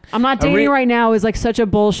not. I'm not dating right now. Is like such a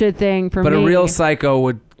bullshit thing for me. But a real psycho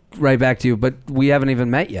would write back to you. But we haven't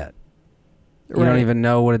even met yet. You don't even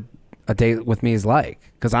know what a date with me is like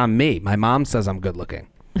because I'm me. My mom says I'm good looking.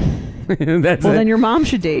 Then your mom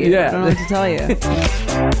should date you. Yeah. I don't know what to tell you.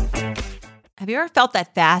 Have you ever felt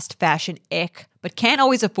that fast fashion ick, but can't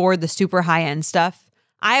always afford the super high-end stuff?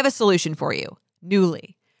 I have a solution for you.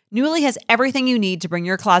 Nuuly. Nuuly has everything you need to bring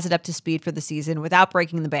your closet up to speed for the season without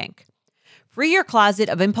breaking the bank. Free your closet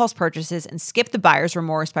of impulse purchases and skip the buyer's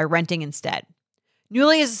remorse by renting instead.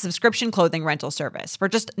 Nuuly is a subscription clothing rental service. For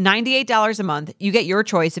just $98 a month, you get your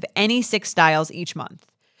choice of any 6 styles each month.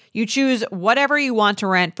 You choose whatever you want to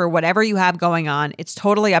rent for whatever you have going on. It's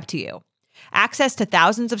totally up to you. Access to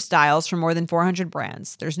thousands of styles from more than 400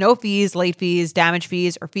 brands. There's no fees, late fees, damage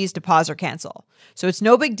fees, or fees to pause or cancel. So it's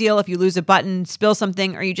no big deal if you lose a button, spill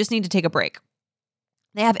something, or you just need to take a break.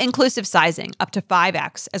 They have inclusive sizing up to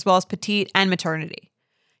 5X, as well as petite and maternity.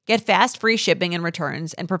 Get fast free shipping and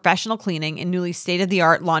returns and professional cleaning in Nuuly's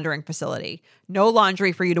state-of-the-art laundering facility. No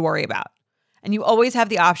laundry for you to worry about. And you always have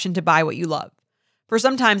the option to buy what you love. For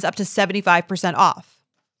sometimes up to 75% off.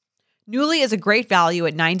 Nuuly is a great value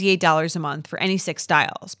at $98 a month for any 6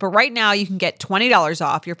 styles. But right now, you can get $20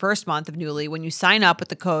 off your first month of Nuuly when you sign up with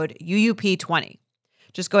the code UUP20.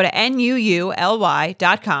 Just go to NUULY.com,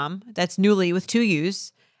 that's Nuuly with 2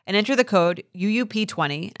 U's, and enter the code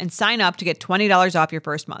UUP20 and sign up to get $20 off your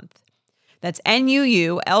first month. That's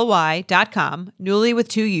NUULY.com, Nuuly with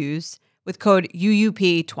 2 U's, with code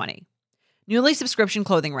UUP20. Nuuly subscription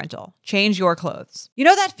clothing rental. Change your clothes. You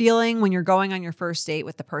know that feeling when you're going on your first date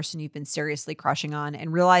with the person you've been seriously crushing on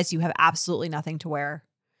and realize you have absolutely nothing to wear?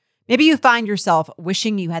 Maybe you find yourself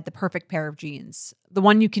wishing you had the perfect pair of jeans, the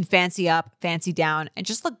one you can fancy up, fancy down, and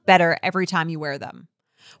just look better every time you wear them.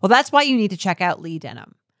 Well, that's why you need to check out Lee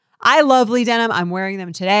Denim. I love Lee Denim. I'm wearing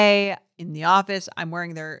them today in the office. I'm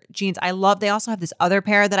wearing their jeans. They also have this other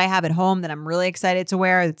pair that I have at home that I'm really excited to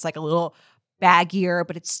wear. It's like a little baggier,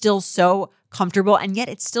 but it's still so comfortable and yet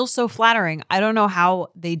it's still so flattering. I don't know how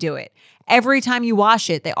they do it. Every time you wash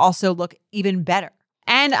it, they also look even better.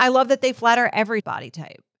 And I love that they flatter every body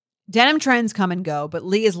type. Denim trends come and go, but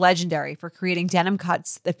Lee is legendary for creating denim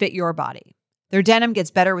cuts that fit your body. Their denim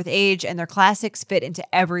gets better with age and their classics fit into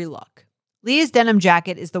every look. Lee's denim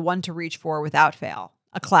jacket is the one to reach for without fail.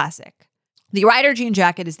 A classic. The Rider jean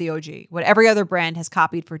jacket is the OG, what every other brand has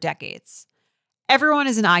copied for decades. Everyone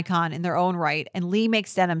is an icon in their own right, and Lee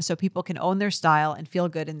makes denim so people can own their style and feel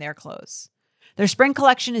good in their clothes. Their spring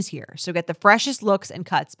collection is here, so get the freshest looks and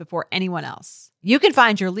cuts before anyone else. You can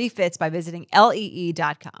find your Lee fits by visiting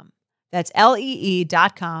lee.com. That's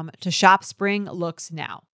lee.com to shop spring looks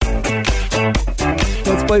now.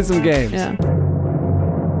 Let's play some games. Yeah.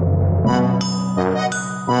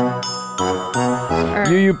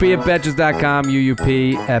 UUP at Betches.com,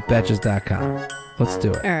 UUP at Betches.com. Let's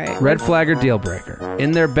do it. All right. Red flag or deal breaker.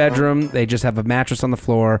 In their bedroom, they just have a mattress on the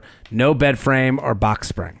floor, no bed frame or box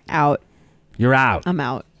spring. Out. You're out. I'm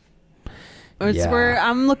out. It's where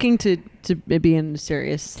I'm looking to be in a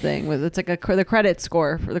serious thing with. It's like the credit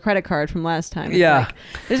score for the credit card from last time.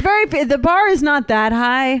 It's the bar is not that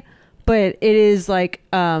high, but it is like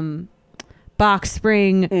box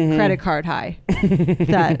spring credit card high.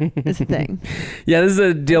 That is the thing. Yeah, this is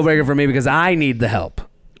a deal breaker for me because I need the help.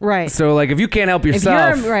 Right. So like if you can't help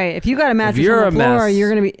yourself, if you got a mattress on the floor, you're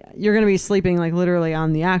gonna be sleeping like literally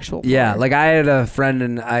on the actual floor. Yeah, like I had a friend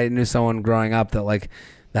and I knew someone growing up that like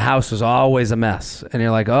the house was always a mess, and you're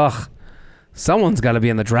like, ugh, someone's got to be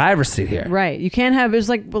in the driver's seat here. Right. You can't have. It was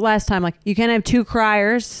like last time. Like you can't have 2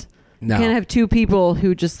 criers. No. You can't have 2 people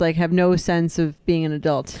who just like have no sense of being an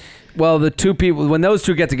adult. Well, the 2 people, when those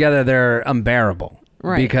 2 get together, they're unbearable.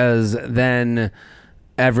 Right. Because then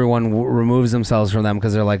everyone removes themselves from them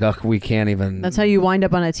because they're like, ugh, we can't even. That's how you wind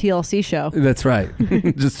up on a TLC show. That's right.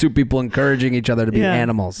 Just 2 people encouraging each other to be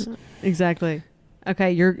animals. Exactly.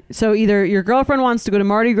 Okay, so either your girlfriend wants to go to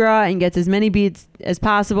Mardi Gras and gets as many beads as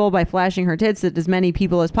possible by flashing her tits at as many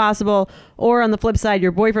people as possible, or on the flip side,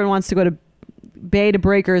 your boyfriend wants to go to Bay to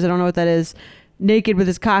Breakers, I don't know what that is, naked with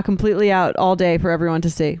his cock completely out all day for everyone to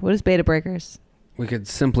see? What is Beta Breakers? We could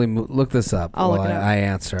simply look this up I'll while look it up. I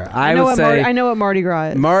answer. I know what Mardi Gras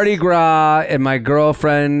is. Mardi Gras, and my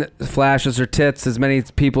girlfriend flashes her tits as many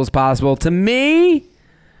people as possible. To me,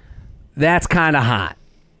 that's kind of hot.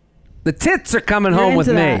 The tits are coming You're home with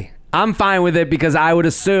me. into that. I'm fine with it because I would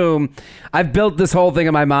assume I've built this whole thing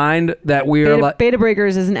in my mind that we're like. Beta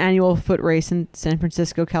Breakers is an annual foot race in San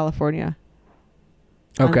Francisco, California.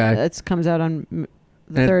 Okay. It comes out on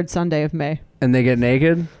the third Sunday of May. And they get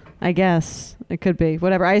naked? I guess. It could be.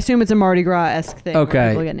 Whatever. I assume it's a Mardi Gras-esque thing where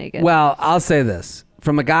people get naked. Well, I'll say this.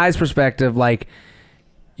 From a guy's perspective, like,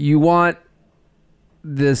 you want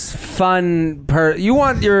this fun... you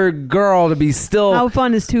want your girl to be still... How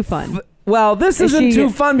fun is too fun? Well, this isn't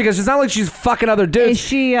too fun because it's not like she's fucking other dudes.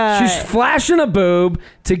 She's flashing a boob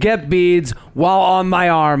to get beads while on my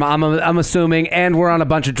arm, I'm assuming, and we're on a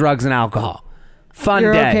bunch of drugs and alcohol. Fun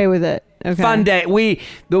You're day. okay with it. Okay. Fun day.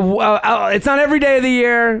 It's not every day of the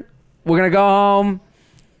year. We're going to go home.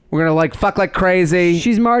 We're going to fuck like crazy.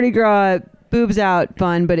 She's Mardi Gras, boobs out,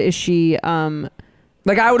 fun, but is she...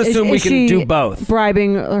 Like, I would assume we can do both.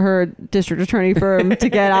 Bribing her district attorney firm to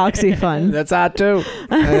get Oxy Fun. That's hot too.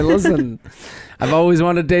 Hey, listen, I've always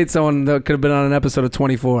wanted to date someone that could have been on an episode of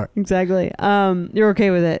 24. Exactly. You're okay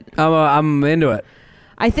with it? I'm into it.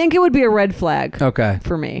 I think it would be a red flag. Okay.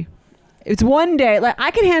 For me, it's one day. Like, I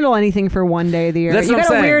can handle anything for one day of the year. That's you what I'm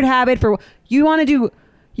got a saying. weird habit for you want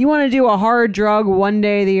to do a hard drug one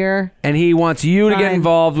day of the year. And he wants you to get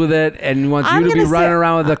involved with it, and wants you to be running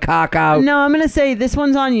around with the cock out. No, I'm gonna say this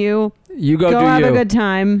one's on you. You go do have you. a good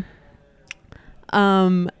time.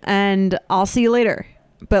 And I'll see you later.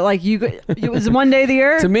 But like it was one day of the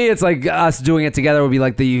year. To me, it's like us doing it together would be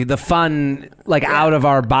like the fun, out of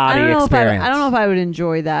our body experience. I don't know if I would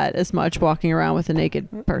enjoy that as much, walking around with a naked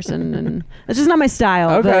person, and it's just not my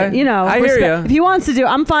style. Okay, but, I hear you. If he wants to do,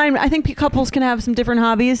 I'm fine. I think couples can have some different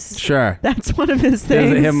hobbies. Sure, that's one of his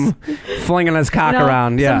things. Him flinging his cock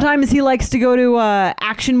around. Yeah. Sometimes he likes to go to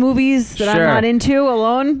action movies that I'm not into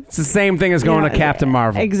alone. It's the same thing as going to Captain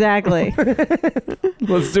Marvel. Exactly.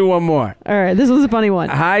 Let's do one more. All right, this was a funny one.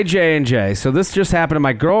 Hi, J&J. So this just happened to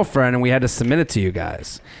my girlfriend, and we had to submit it to you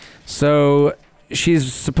guys. So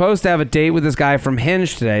she's supposed to have a date with this guy from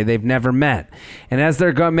Hinge today. They've never met. And as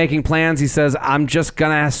they're making plans, he says, I'm just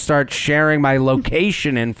going to start sharing my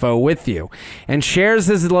location info with you. And shares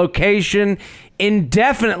his location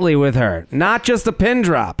indefinitely with her, not just a pin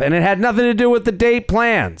drop, and it had nothing to do with the date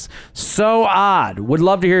plans. So odd. Would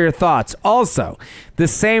love to hear your thoughts. Also, the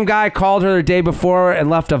same guy called her the day before and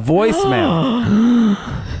left a voicemail.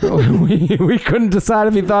 we couldn't decide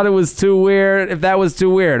if he thought it was too weird, if that was too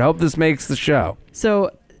weird. Hope this makes the show. So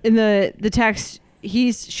in the text,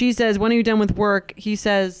 she says, when are you done with work? He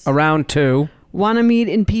says, around 2. Want to meet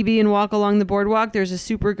in PB and walk along the boardwalk? There's a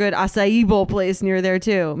super good acai bowl place near there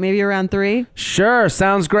too. Maybe around 3? Sure,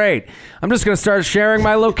 sounds great. I'm just going to start sharing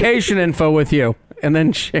my location info with you. And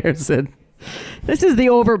then shares it. This is the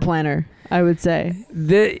over planner, I would say.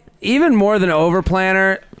 Even more than over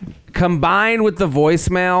planner, combined with the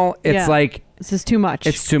voicemail, it's like... This is too much.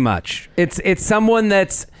 It's too much. It's someone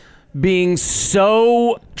that's being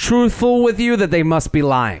so truthful with you that they must be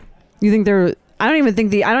lying. You think they're... I don't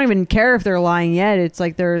even care if they're lying yet. It's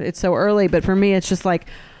like it's so early, but for me, it's just like,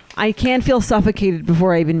 I can't feel suffocated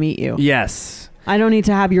before I even meet you. Yes. I don't need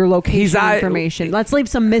to have your location information. Let's leave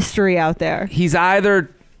some mystery out there. He's either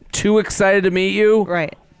too excited to meet you,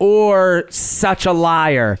 right, or such a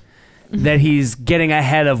liar that he's getting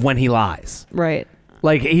ahead of when he lies. Right.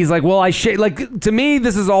 Like, he's like, well, to me,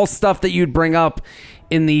 this is all stuff that you'd bring up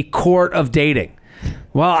in the court of dating.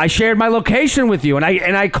 Well, I shared my location with you, and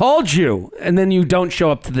I called you, and then you don't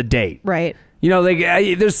show up to the date. Right. You know,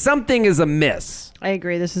 there's something is amiss. I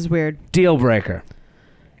agree. This is weird. Deal breaker.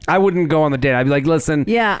 I wouldn't go on the date. I'd be like, listen.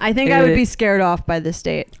 Yeah, I think I would be scared off by this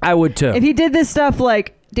date. I would too. If he did this stuff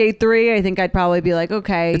like date 3, I think I'd probably be like,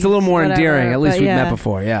 okay. It's a little more endearing. At least we've met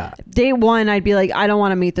before, yeah. Date 1, I'd be like, I don't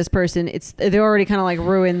want to meet this person. They already kind of like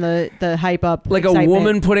ruined the hype up. Like excitement. a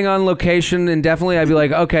woman putting on location indefinitely, I'd be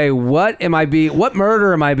like, okay, what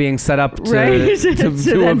murder am I being set up to, right? to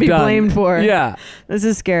then be done? blamed for? Yeah. This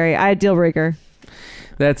is scary. I deal breaker.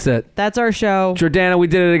 That's it. That's our show. Jordana, we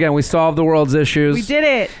did it again. We solved the world's issues. We did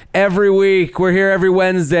it. Every week. We're here every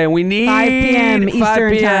Wednesday. We need 5 p.m.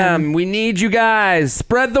 Eastern time. We need you guys.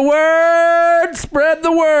 Spread the word. Spread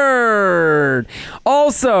the word.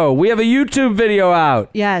 Also, we have a YouTube video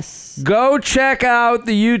out. Yes. Go check out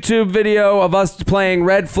the YouTube video of us playing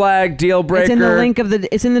Red Flag Deal Breaker.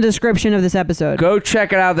 It's in the description of this episode. Go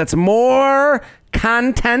check it out. That's more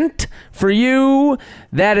content for you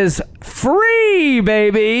that is free,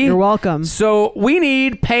 baby. You're welcome. So we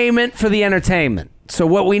need payment for the entertainment. So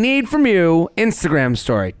what we need from you, Instagram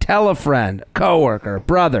story, tell a friend, coworker,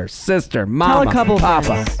 brother, sister, mama, tell a couple papa.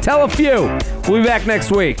 friends. Tell a few. We'll be back next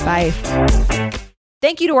week. Bye.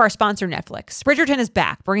 Thank you to our sponsor, Netflix. Bridgerton is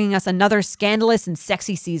back, bringing us another scandalous and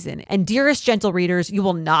sexy season. And dearest gentle readers, you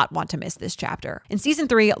will not want to miss this chapter. In season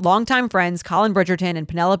 3, longtime friends Colin Bridgerton and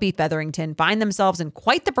Penelope Featherington find themselves in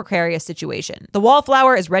quite the precarious situation. The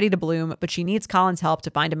wallflower is ready to bloom, but she needs Colin's help to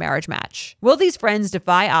find a marriage match. Will these friends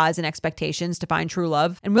defy odds and expectations to find true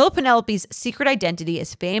love? And will Penelope's secret identity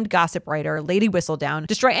as famed gossip writer Lady Whistledown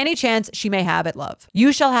destroy any chance she may have at love?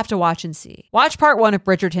 You shall have to watch and see. Watch part 1 of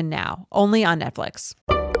Bridgerton now, only on Netflix.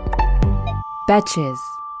 Betches.